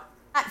out,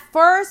 at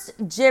first,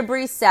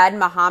 Jibri said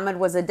Muhammad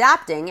was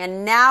adapting,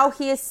 and now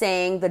he is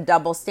saying the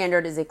double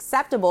standard is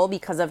acceptable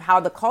because of how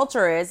the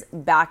culture is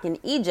back in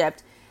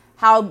Egypt,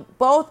 how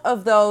both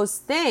of those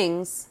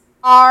things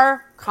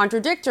are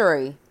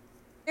contradictory.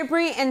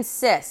 Jibri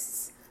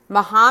insists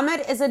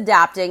Muhammad is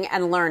adapting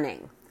and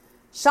learning.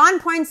 Sean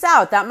points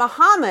out that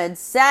Muhammad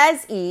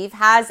says Eve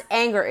has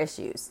anger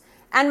issues,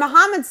 and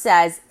Muhammad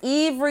says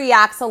Eve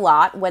reacts a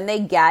lot when they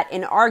get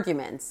in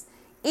arguments.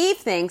 Eve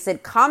thinks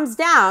it comes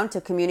down to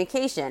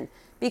communication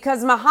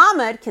because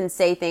Muhammad can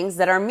say things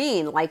that are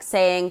mean, like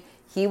saying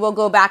he will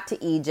go back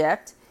to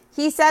Egypt.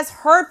 He says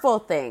hurtful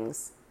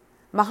things.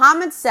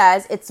 Muhammad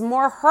says it's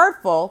more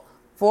hurtful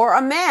for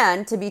a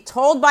man to be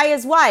told by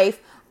his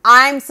wife,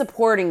 "I'm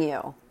supporting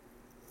you."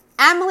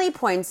 Emily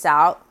points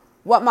out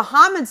what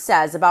Muhammad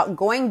says about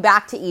going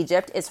back to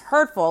Egypt is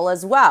hurtful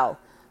as well.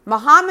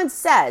 Muhammad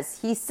says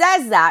he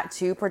says that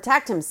to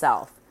protect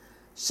himself.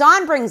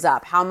 Sean brings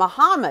up how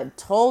Muhammad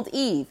told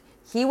Eve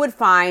he would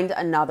find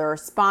another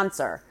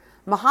sponsor.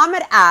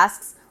 Muhammad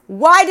asks,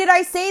 "Why did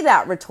I say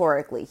that?"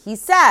 rhetorically. He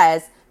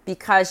says,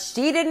 because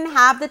she didn't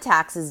have the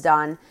taxes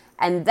done,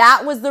 and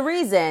that was the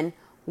reason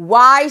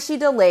why she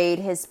delayed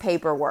his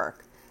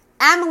paperwork.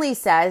 Emily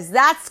says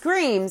that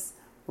screams,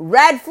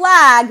 red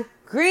flag,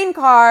 green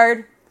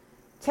card.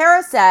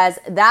 Kara says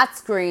that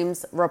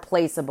screams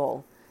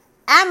replaceable.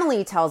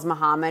 Emily tells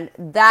Muhammad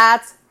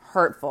that's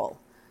hurtful.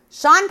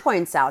 Sean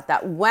points out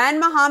that when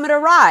Muhammad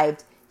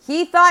arrived,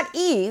 he thought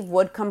Eve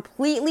would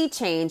completely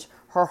change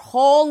her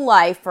whole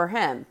life for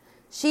him.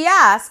 She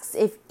asks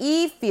if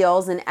Eve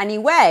feels in any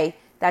way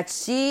that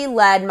she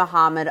led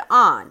Muhammad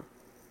on.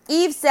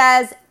 Eve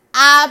says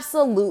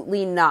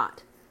absolutely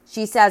not.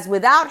 She says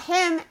without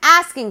him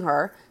asking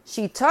her,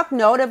 she took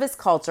note of his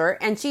culture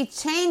and she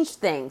changed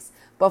things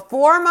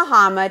before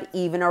Muhammad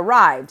even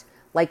arrived,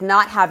 like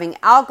not having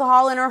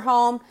alcohol in her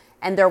home,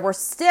 and there were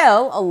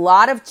still a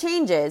lot of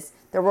changes.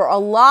 There were a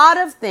lot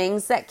of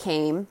things that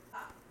came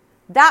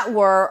that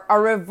were a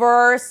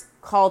reverse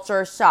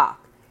culture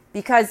shock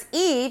because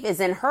Eve is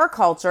in her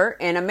culture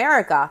in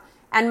America,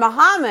 and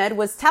Muhammad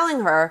was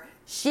telling her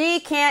she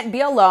can't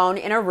be alone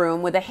in a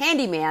room with a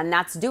handyman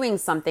that's doing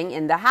something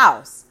in the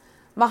house.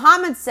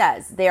 Muhammad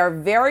says they are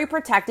very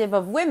protective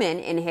of women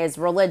in his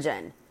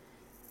religion.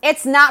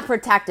 It's not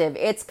protective,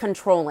 it's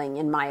controlling,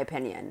 in my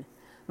opinion.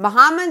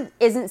 Muhammad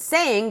isn't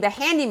saying the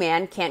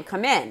handyman can't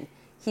come in.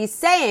 He's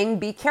saying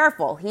be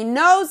careful. He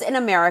knows in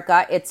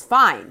America it's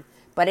fine,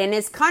 but in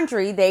his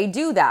country they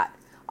do that.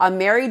 A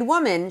married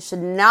woman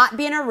should not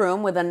be in a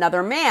room with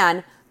another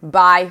man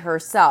by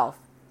herself.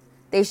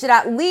 They should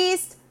at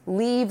least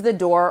leave the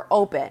door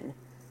open.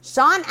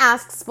 Sean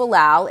asks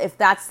Bilal if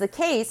that's the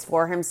case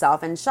for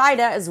himself and Shida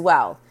as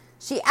well.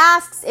 She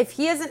asks if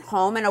he isn't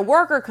home and a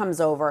worker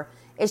comes over,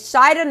 is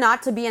Shida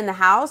not to be in the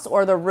house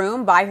or the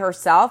room by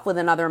herself with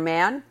another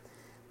man?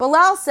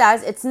 Bilal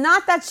says it's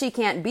not that she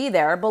can't be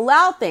there.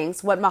 Bilal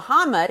thinks what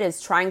Muhammad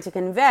is trying to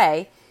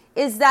convey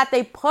is that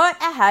they put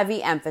a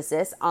heavy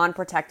emphasis on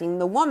protecting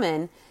the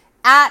woman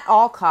at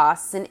all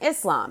costs in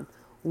Islam.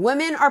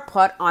 Women are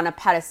put on a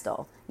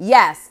pedestal.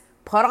 Yes,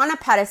 put on a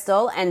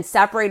pedestal and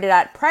separated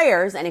at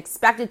prayers and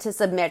expected to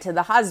submit to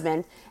the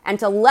husband and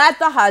to let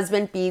the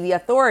husband be the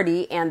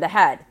authority and the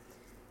head.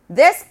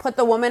 This put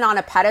the woman on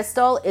a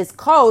pedestal is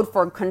code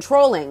for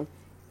controlling,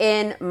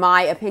 in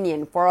my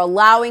opinion, for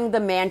allowing the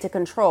man to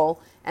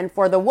control and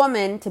for the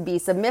woman to be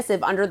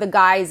submissive under the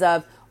guise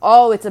of,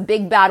 oh, it's a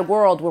big bad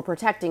world, we're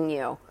protecting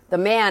you. The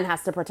man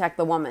has to protect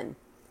the woman.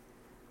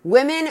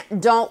 Women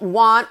don't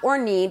want or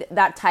need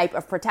that type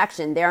of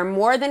protection. They are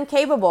more than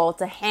capable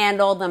to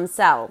handle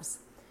themselves.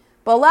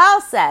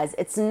 Bilal says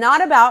it's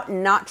not about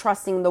not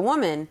trusting the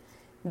woman.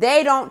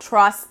 They don't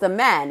trust the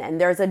men, and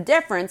there's a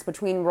difference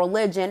between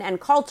religion and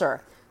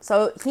culture.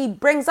 So he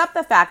brings up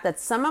the fact that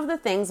some of the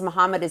things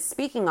Muhammad is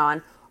speaking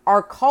on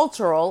are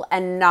cultural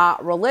and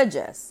not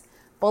religious.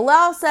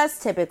 Bilal says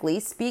typically,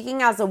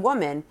 speaking as a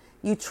woman,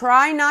 you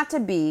try not to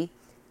be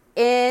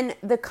in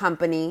the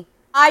company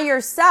by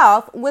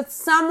yourself with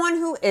someone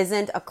who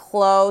isn't a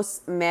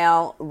close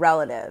male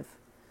relative.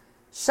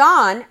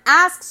 Sean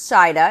asks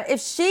Shida if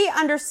she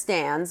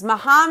understands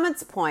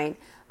Muhammad's point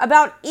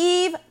about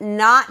Eve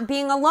not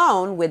being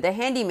alone with the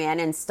handyman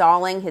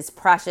installing his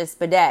precious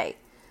bidet.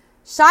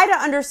 Shida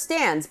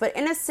understands, but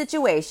in a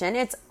situation,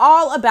 it's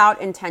all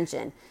about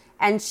intention.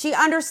 And she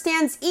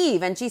understands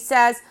Eve, and she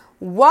says,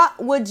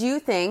 what would you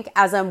think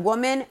as a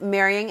woman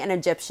marrying an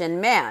Egyptian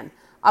man?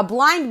 A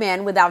blind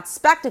man without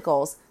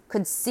spectacles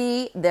could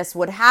see this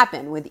would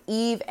happen with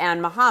Eve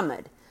and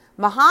Muhammad.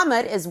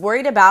 Muhammad is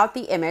worried about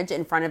the image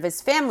in front of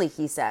his family,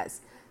 he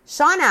says.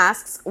 Sean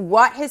asks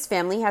what his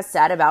family has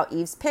said about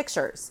Eve's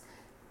pictures.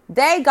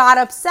 They got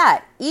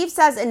upset. Eve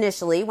says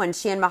initially when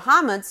she and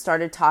Muhammad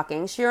started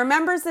talking, she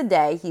remembers the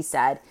day, he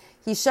said,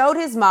 he showed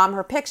his mom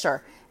her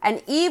picture,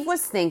 and Eve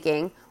was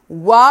thinking,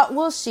 what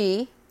will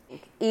she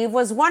think? Eve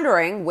was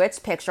wondering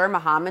which picture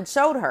Muhammad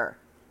showed her.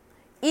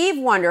 Eve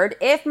wondered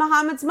if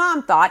Muhammad's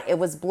mom thought it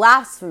was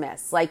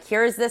blasphemous. Like,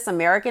 here's this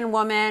American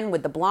woman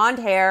with the blonde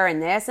hair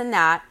and this and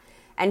that.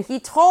 And he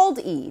told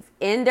Eve,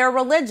 in their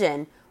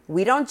religion,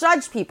 we don't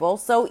judge people,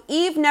 so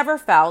Eve never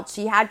felt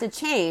she had to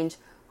change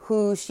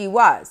who she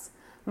was.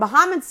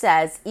 Muhammad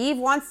says Eve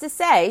wants to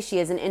say she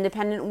is an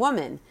independent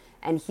woman,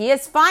 and he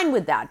is fine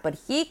with that, but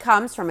he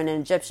comes from an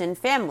Egyptian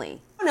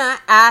family. Miona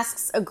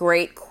asks a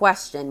great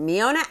question.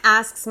 Miona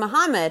asks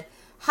Muhammad,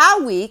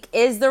 how weak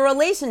is the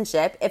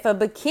relationship if a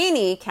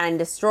bikini can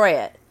destroy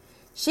it?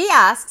 She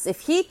asks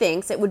if he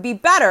thinks it would be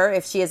better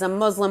if she is a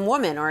Muslim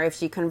woman or if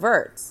she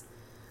converts.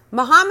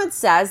 Muhammad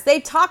says they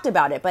talked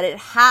about it, but it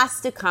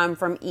has to come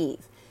from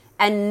Eve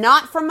and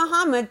not from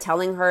Muhammad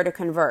telling her to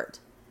convert.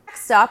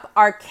 Next up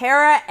are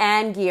Kara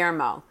and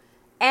Guillermo.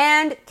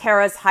 And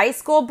Kara's high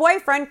school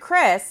boyfriend,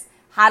 Chris,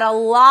 had a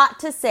lot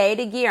to say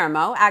to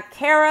Guillermo at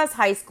Kara's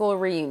high school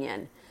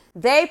reunion.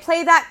 They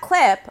play that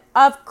clip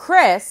of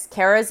Chris,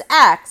 Kara's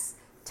ex,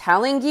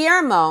 telling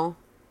Guillermo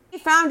he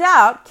found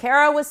out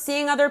Kara was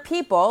seeing other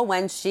people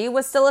when she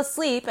was still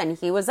asleep and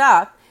he was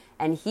up,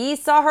 and he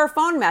saw her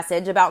phone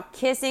message about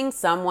kissing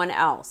someone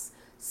else.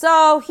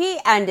 So he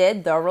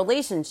ended the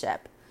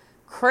relationship.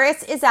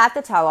 Chris is at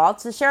the tell-all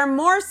to share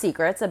more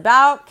secrets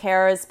about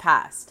Kara's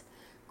past.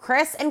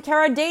 Chris and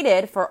Kara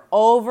dated for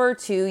over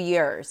 2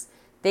 years.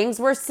 Things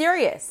were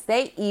serious.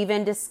 They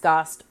even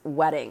discussed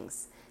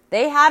weddings.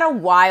 They had a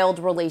wild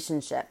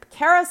relationship.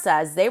 Kara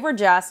says they were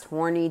just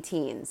horny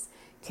teens.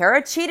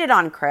 Kara cheated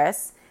on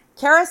Chris.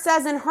 Kara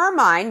says in her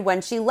mind,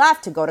 when she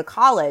left to go to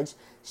college,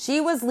 she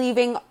was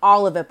leaving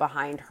all of it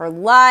behind, her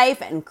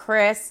life and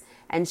Chris,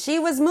 and she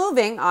was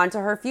moving on to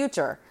her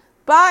future.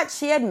 But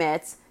she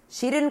admits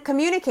she didn't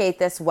communicate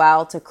this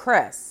well to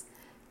Chris.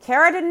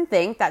 Kara didn't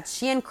think that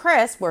she and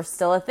Chris were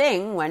still a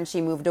thing when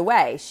she moved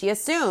away. She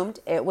assumed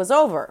it was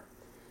over.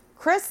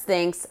 Chris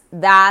thinks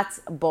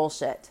that's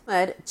bullshit.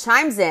 Muhammad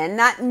chimes in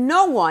that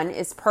no one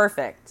is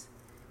perfect.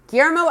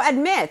 Guillermo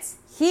admits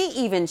he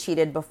even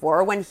cheated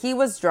before when he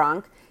was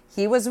drunk.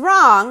 He was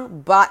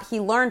wrong, but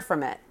he learned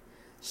from it.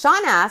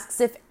 Sean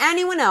asks if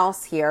anyone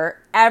else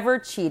here ever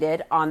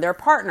cheated on their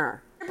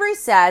partner. Jibri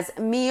says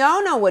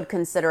Miona would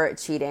consider it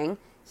cheating.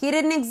 He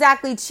didn't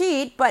exactly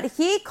cheat, but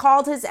he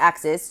called his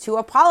exes to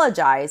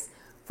apologize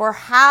for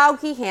how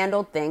he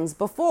handled things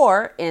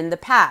before in the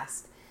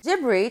past.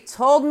 Jibri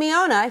told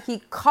Miona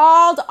he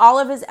called all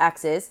of his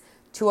exes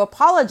to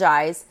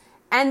apologize,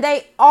 and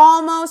they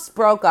almost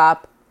broke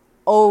up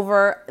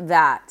over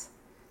that.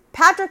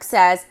 Patrick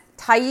says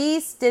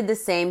Thais did the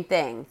same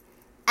thing.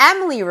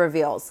 Emily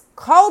reveals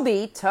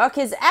Kobe took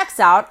his ex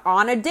out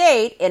on a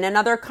date in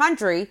another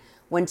country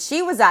when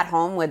she was at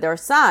home with their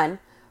son.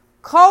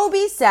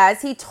 Kobe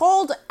says he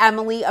told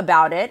Emily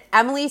about it.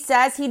 Emily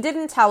says he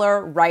didn't tell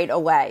her right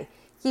away.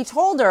 He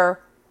told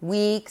her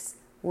weeks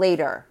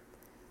later.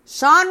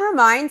 Sean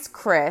reminds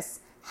Chris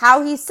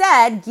how he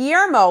said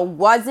Guillermo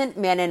wasn't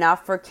man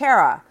enough for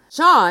Kara.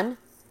 Sean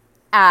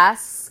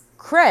asks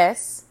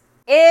Chris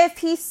if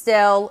he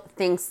still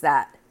thinks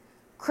that.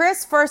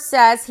 Chris first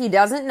says he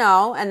doesn't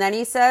know, and then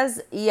he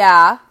says,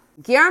 yeah.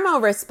 Guillermo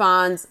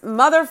responds,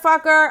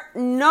 motherfucker,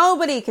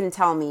 nobody can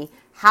tell me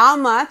how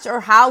much or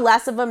how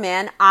less of a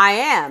man I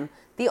am.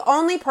 The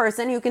only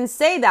person who can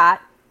say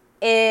that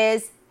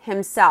is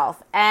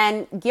himself.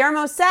 And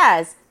Guillermo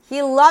says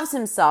he loves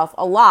himself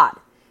a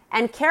lot.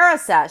 And Kara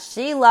says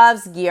she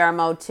loves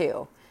Guillermo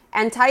too.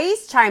 And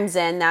Thais chimes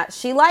in that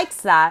she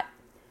likes that.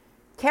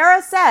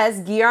 Kara says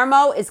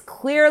Guillermo is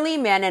clearly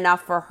man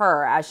enough for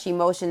her as she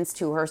motions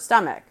to her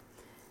stomach.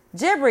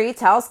 Jibri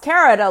tells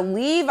Kara to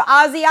leave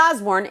Ozzy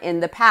Osbourne in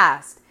the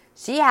past.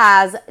 She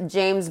has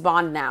James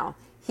Bond now.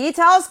 He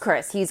tells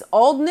Chris he's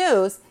old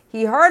news,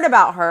 he heard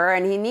about her,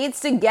 and he needs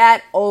to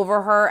get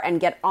over her and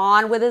get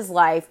on with his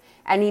life,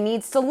 and he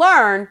needs to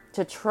learn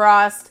to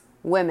trust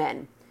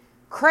women.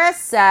 Chris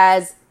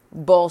says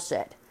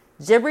bullshit.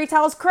 Jibri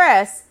tells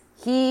Chris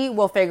he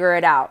will figure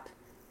it out.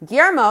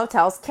 Guillermo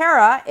tells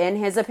Kara, in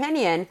his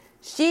opinion,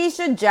 she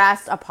should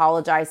just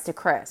apologize to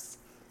Chris.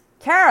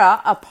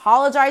 Kara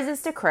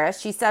apologizes to Chris.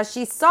 She says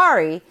she's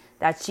sorry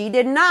that she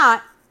did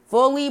not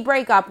fully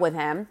break up with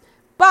him,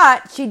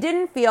 but she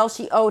didn't feel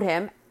she owed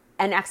him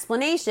an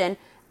explanation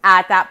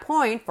at that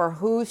point for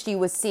who she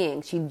was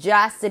seeing. She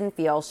just didn't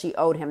feel she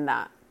owed him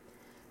that.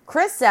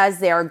 Chris says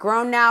they are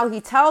grown now.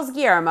 He tells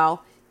Guillermo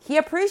he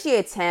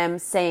appreciates him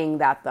saying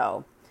that,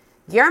 though.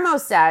 Guillermo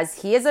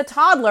says he is a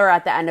toddler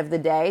at the end of the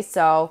day,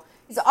 so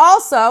he's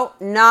also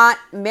not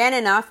man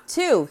enough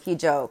too, he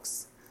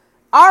jokes.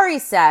 Ari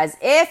says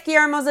if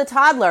Guillermo's a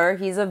toddler,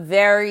 he's a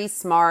very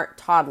smart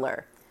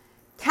toddler.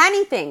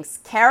 Kenny thinks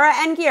Kara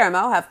and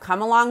Guillermo have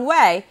come a long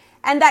way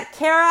and that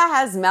Kara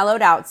has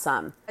mellowed out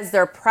some. As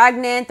they're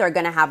pregnant, they're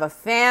going to have a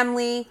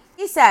family.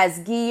 He says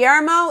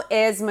Guillermo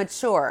is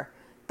mature.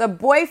 The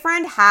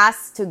boyfriend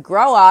has to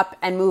grow up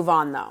and move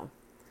on, though.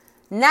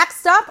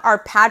 Next up are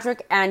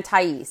Patrick and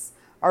Thais.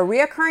 A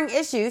reoccurring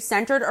issue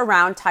centered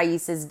around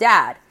Thais'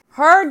 dad.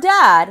 Her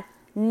dad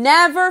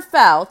never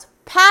felt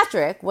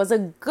Patrick was a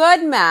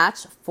good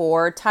match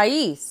for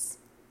Thais.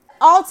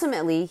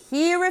 ultimately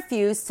he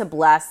refused to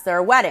bless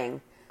their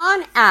wedding.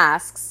 John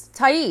asks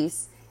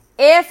Thais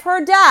if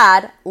her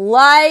dad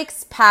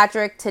likes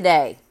Patrick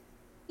today.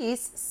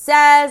 Thais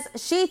says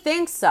she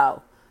thinks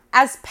so,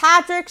 as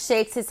Patrick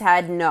shakes his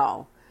head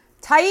no.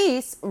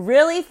 Thais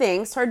really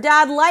thinks her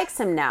dad likes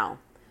him now.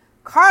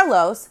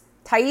 Carlos,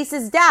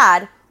 Thais'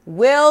 dad,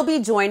 will be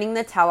joining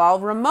the tell-all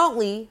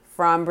remotely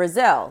from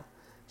Brazil.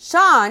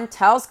 Sean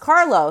tells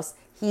Carlos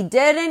he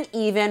didn't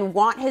even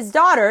want his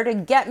daughter to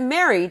get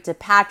married to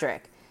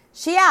Patrick.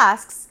 She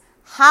asks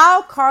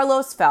how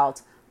Carlos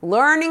felt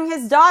learning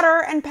his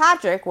daughter and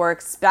Patrick were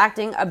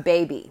expecting a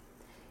baby.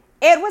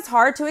 It was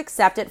hard to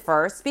accept at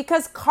first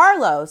because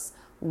Carlos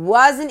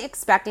wasn't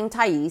expecting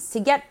Thais to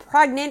get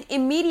pregnant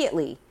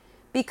immediately.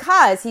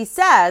 Because he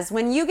says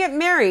when you get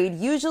married,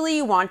 usually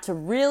you want to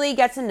really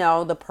get to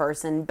know the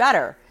person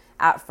better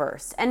at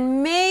first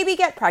and maybe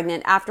get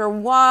pregnant after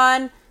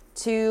 1,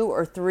 2,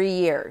 or 3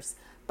 years.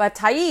 But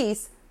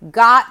Thais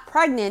got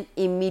pregnant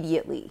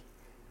immediately.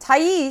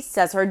 Thais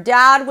says her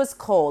dad was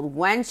cold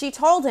when she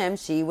told him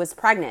she was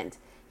pregnant.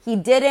 He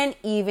didn't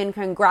even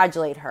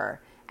congratulate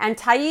her, and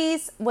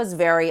Thais was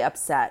very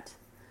upset.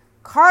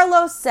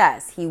 Carlos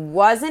says he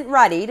wasn't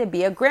ready to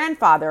be a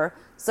grandfather,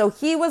 so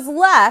he was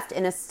left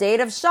in a state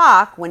of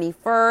shock when he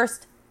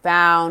first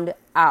found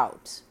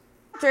out.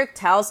 Patrick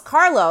tells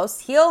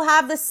Carlos he'll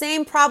have the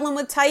same problem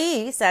with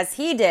Thais as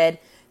he did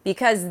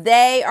because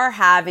they are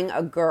having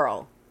a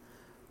girl.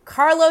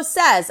 Carlos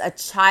says a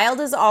child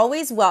is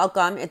always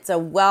welcome. It's a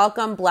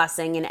welcome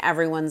blessing in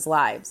everyone's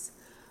lives.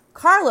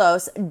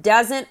 Carlos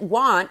doesn't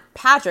want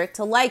Patrick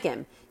to like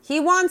him. He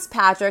wants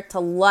Patrick to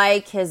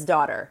like his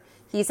daughter.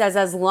 He says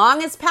as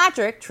long as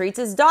Patrick treats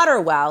his daughter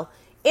well,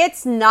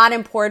 it's not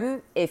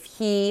important if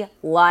he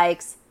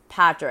likes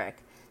Patrick.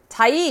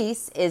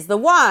 Thais is the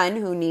one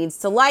who needs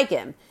to like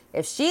him.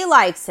 If she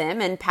likes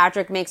him and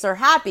Patrick makes her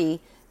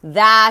happy,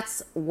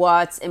 that's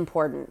what's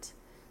important.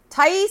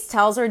 Thais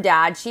tells her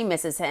dad she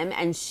misses him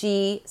and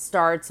she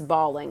starts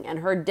bawling, and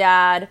her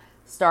dad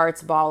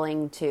starts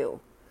bawling too.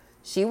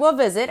 She will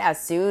visit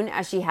as soon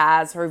as she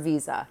has her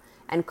visa.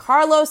 And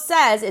Carlos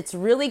says it's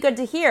really good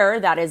to hear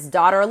that his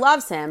daughter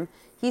loves him.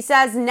 He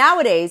says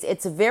nowadays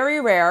it's very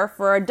rare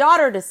for a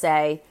daughter to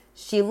say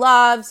she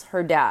loves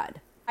her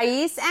dad.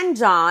 Thais and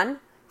John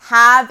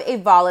have a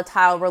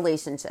volatile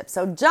relationship.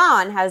 So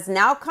John has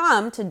now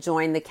come to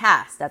join the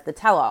cast at the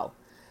tell-all.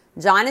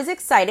 John is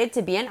excited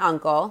to be an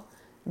uncle.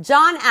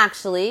 John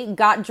actually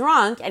got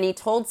drunk and he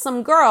told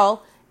some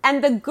girl,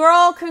 and the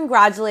girl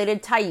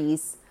congratulated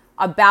Thais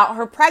about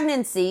her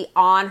pregnancy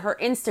on her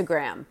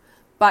Instagram.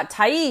 But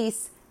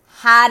Thais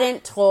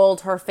hadn't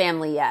told her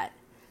family yet.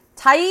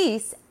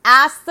 Thais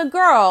asked the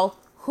girl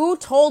who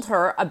told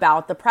her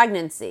about the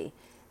pregnancy,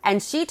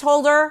 and she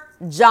told her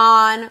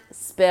John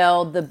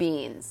spilled the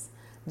beans.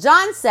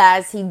 John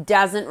says he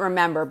doesn't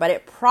remember, but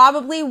it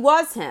probably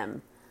was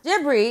him.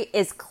 Jibri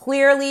is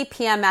clearly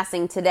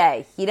PMSing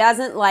today. He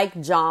doesn't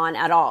like John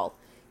at all.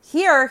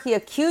 Here, he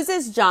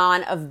accuses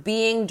John of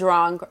being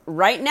drunk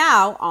right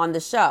now on the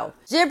show.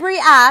 Jibri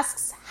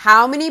asks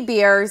how many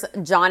beers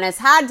John has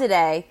had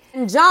today,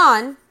 and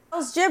John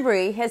tells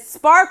Jibri his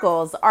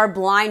sparkles are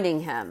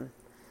blinding him.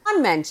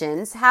 John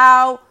mentions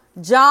how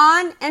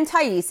John and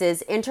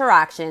Thais'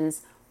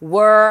 interactions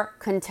were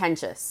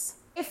contentious.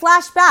 They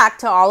flash back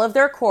to all of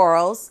their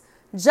quarrels.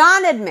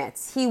 John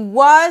admits he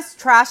was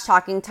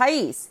trash-talking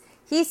Thais.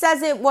 He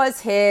says it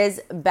was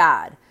his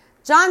bad.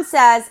 John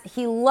says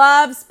he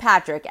loves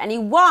Patrick and he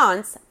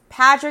wants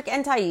Patrick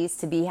and Thais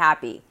to be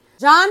happy.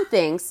 John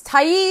thinks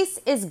Thais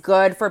is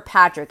good for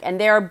Patrick and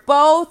they are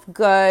both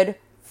good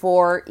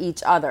for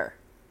each other.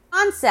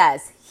 John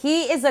says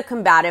he is a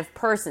combative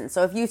person,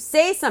 so if you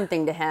say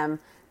something to him,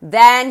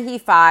 then he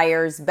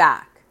fires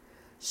back.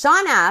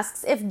 Sean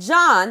asks if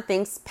John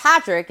thinks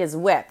Patrick is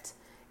whipped,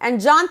 and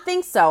John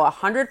thinks so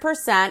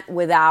 100%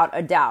 without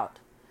a doubt.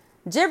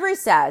 Jibri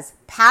says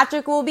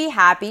Patrick will be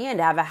happy and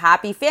have a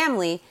happy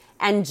family,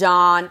 and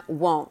John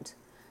won't.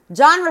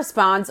 John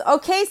responds,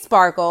 "Okay,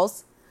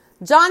 Sparkles."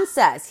 John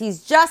says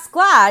he's just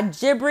glad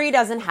Jibri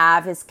doesn't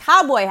have his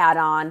cowboy hat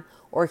on,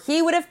 or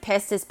he would have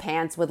pissed his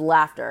pants with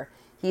laughter.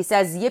 He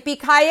says,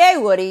 "Yippee-ki-yay,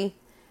 Woody."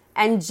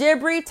 And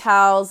Jibri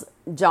tells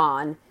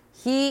John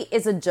he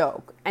is a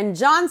joke. And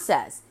John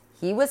says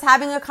he was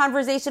having a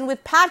conversation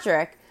with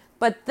Patrick,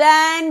 but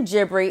then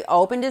Jibri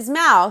opened his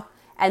mouth,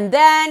 and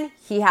then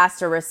he has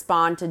to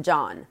respond to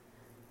John.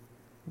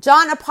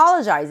 John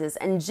apologizes,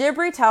 and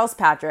Jibri tells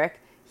Patrick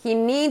he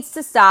needs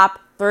to stop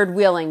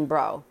third-wheeling,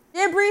 bro.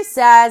 Jibri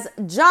says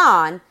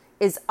John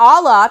is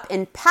all up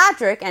in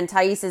Patrick and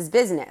Thais'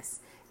 business,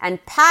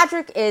 and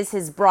Patrick is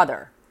his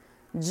brother.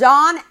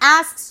 John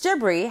asks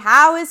Jibri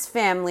how his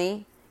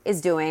family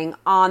is doing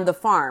on the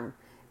farm,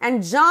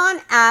 and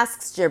John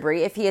asks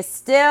Jibri if he is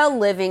still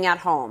living at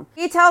home.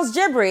 He tells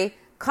Jibri,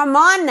 "Come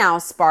on now,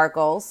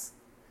 Sparkles."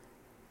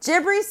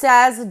 Jibri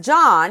says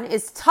John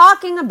is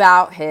talking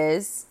about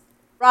his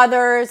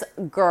brother's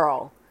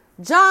girl.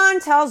 John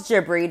tells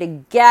Jibri to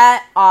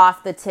get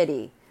off the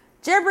titty.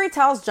 Jibri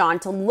tells John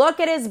to look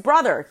at his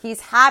brother.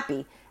 He's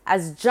happy.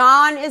 as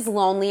John is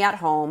lonely at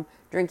home,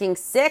 drinking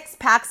 6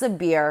 packs of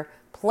beer,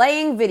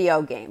 playing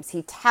video games.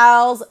 He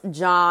tells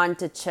John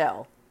to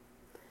chill.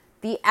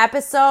 The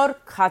episode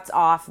cuts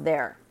off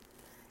there.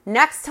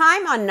 Next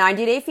time on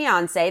 90 Day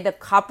Fiancé, the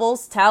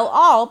Couples Tell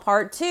All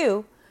Part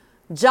 2,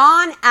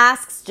 John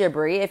asks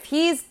Jibri if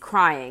he's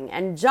crying,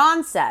 and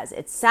John says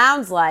it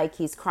sounds like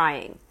he's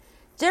crying.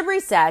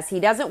 Jibri says he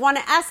doesn't want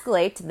to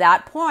escalate to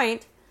that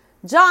point.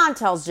 John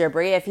tells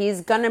Jibri if he's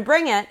going to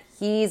bring it,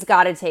 he's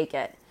got to take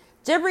it.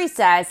 Jibri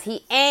says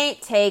he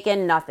ain't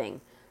taking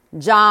nothing.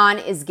 John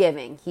is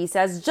giving. He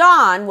says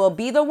John will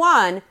be the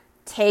one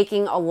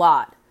taking a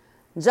lot.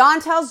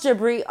 John tells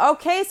Jibri,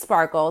 okay,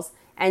 Sparkles,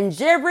 and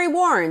Jibri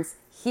warns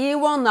he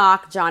will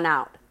knock John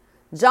out.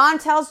 John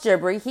tells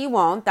Jibri he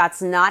won't.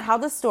 That's not how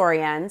the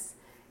story ends.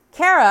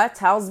 Kara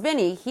tells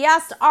Vinny he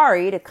asked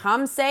Ari to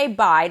come say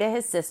bye to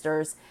his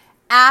sisters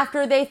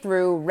after they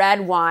threw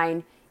red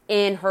wine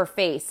in her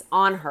face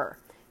on her.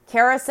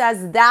 Kara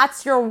says,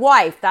 that's your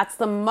wife. That's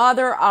the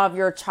mother of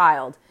your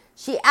child.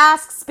 She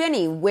asks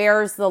Vinny,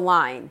 where's the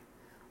line?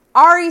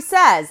 Ari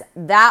says,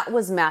 that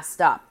was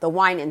messed up, the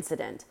wine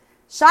incident.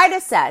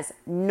 Shida says,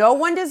 no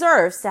one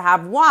deserves to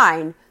have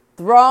wine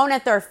thrown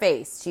at their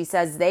face. She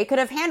says they could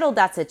have handled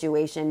that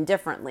situation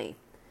differently.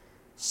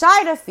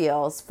 Shida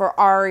feels for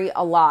Ari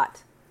a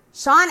lot.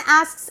 Sean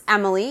asks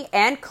Emily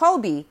and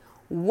Kobe,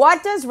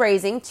 what does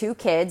raising 2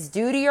 kids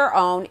do to your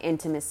own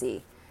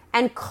intimacy?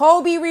 And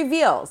Kobe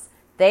reveals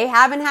they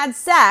haven't had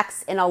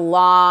sex in a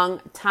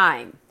long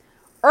time.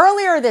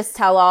 Earlier this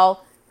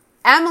tell-all,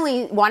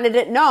 Emily wanted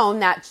it known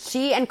that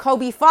she and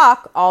Kobe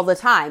fuck all the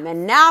time,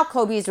 and now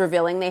Kobe's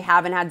revealing they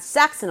haven't had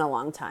sex in a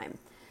long time.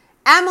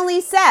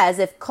 Emily says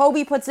if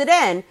Kobe puts it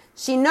in,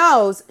 she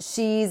knows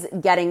she's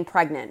getting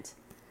pregnant.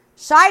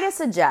 Shida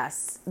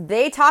suggests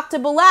they talk to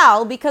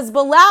Bilal because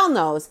Bilal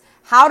knows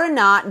how to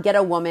not get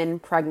a woman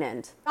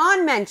pregnant.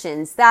 Sean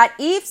mentions that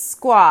Eve's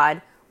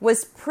squad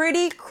was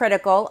pretty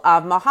critical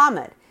of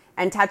Muhammad,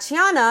 and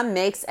Tatiana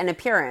makes an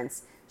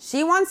appearance.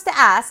 She wants to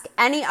ask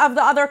any of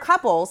the other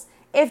couples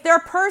if their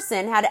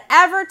person had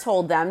ever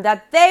told them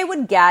that they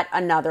would get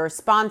another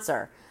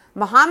sponsor.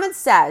 Muhammad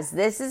says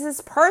this is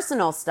his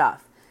personal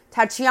stuff.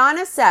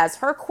 Tatiana says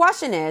her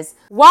question is,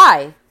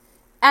 why?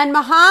 And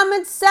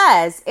Muhammad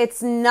says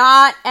it's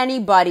not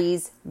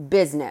anybody's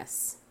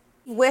business.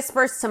 He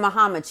whispers to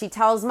Muhammad. She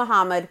tells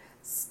Muhammad,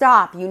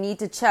 stop, you need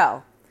to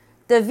chill.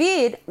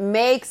 David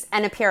makes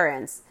an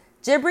appearance.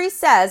 Jibri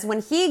says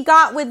when he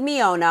got with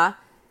Miona,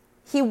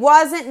 he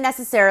wasn't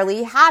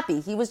necessarily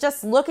happy. He was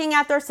just looking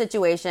at their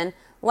situation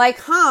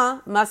like,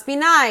 must be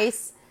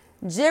nice.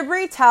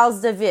 Jibri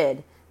tells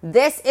David,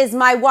 this is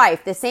my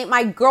wife. This ain't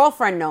my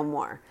girlfriend no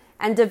more.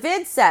 And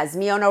David says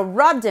Miona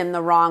rubbed him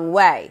the wrong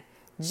way.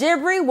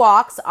 Jibri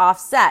walks off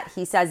set.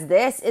 He says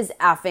this is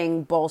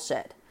effing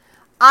bullshit.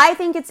 I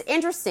think it's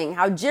interesting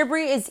how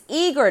Jibri is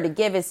eager to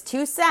give his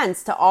 2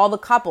 cents to all the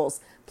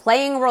couples,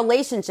 playing a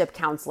relationship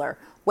counselor,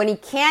 when he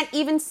can't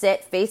even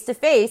sit face to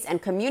face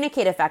and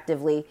communicate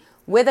effectively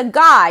with a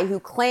guy who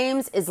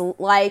claims is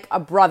like a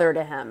brother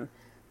to him.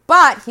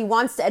 But he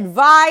wants to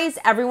advise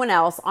everyone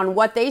else on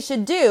what they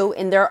should do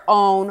in their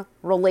own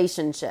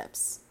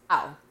relationships.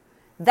 Wow.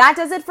 That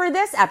does it for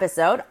this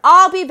episode.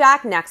 I'll be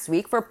back next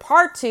week for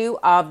part 2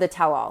 of the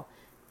tell-all.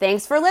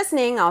 Thanks for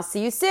listening. I'll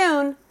see you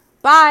soon.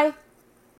 Bye.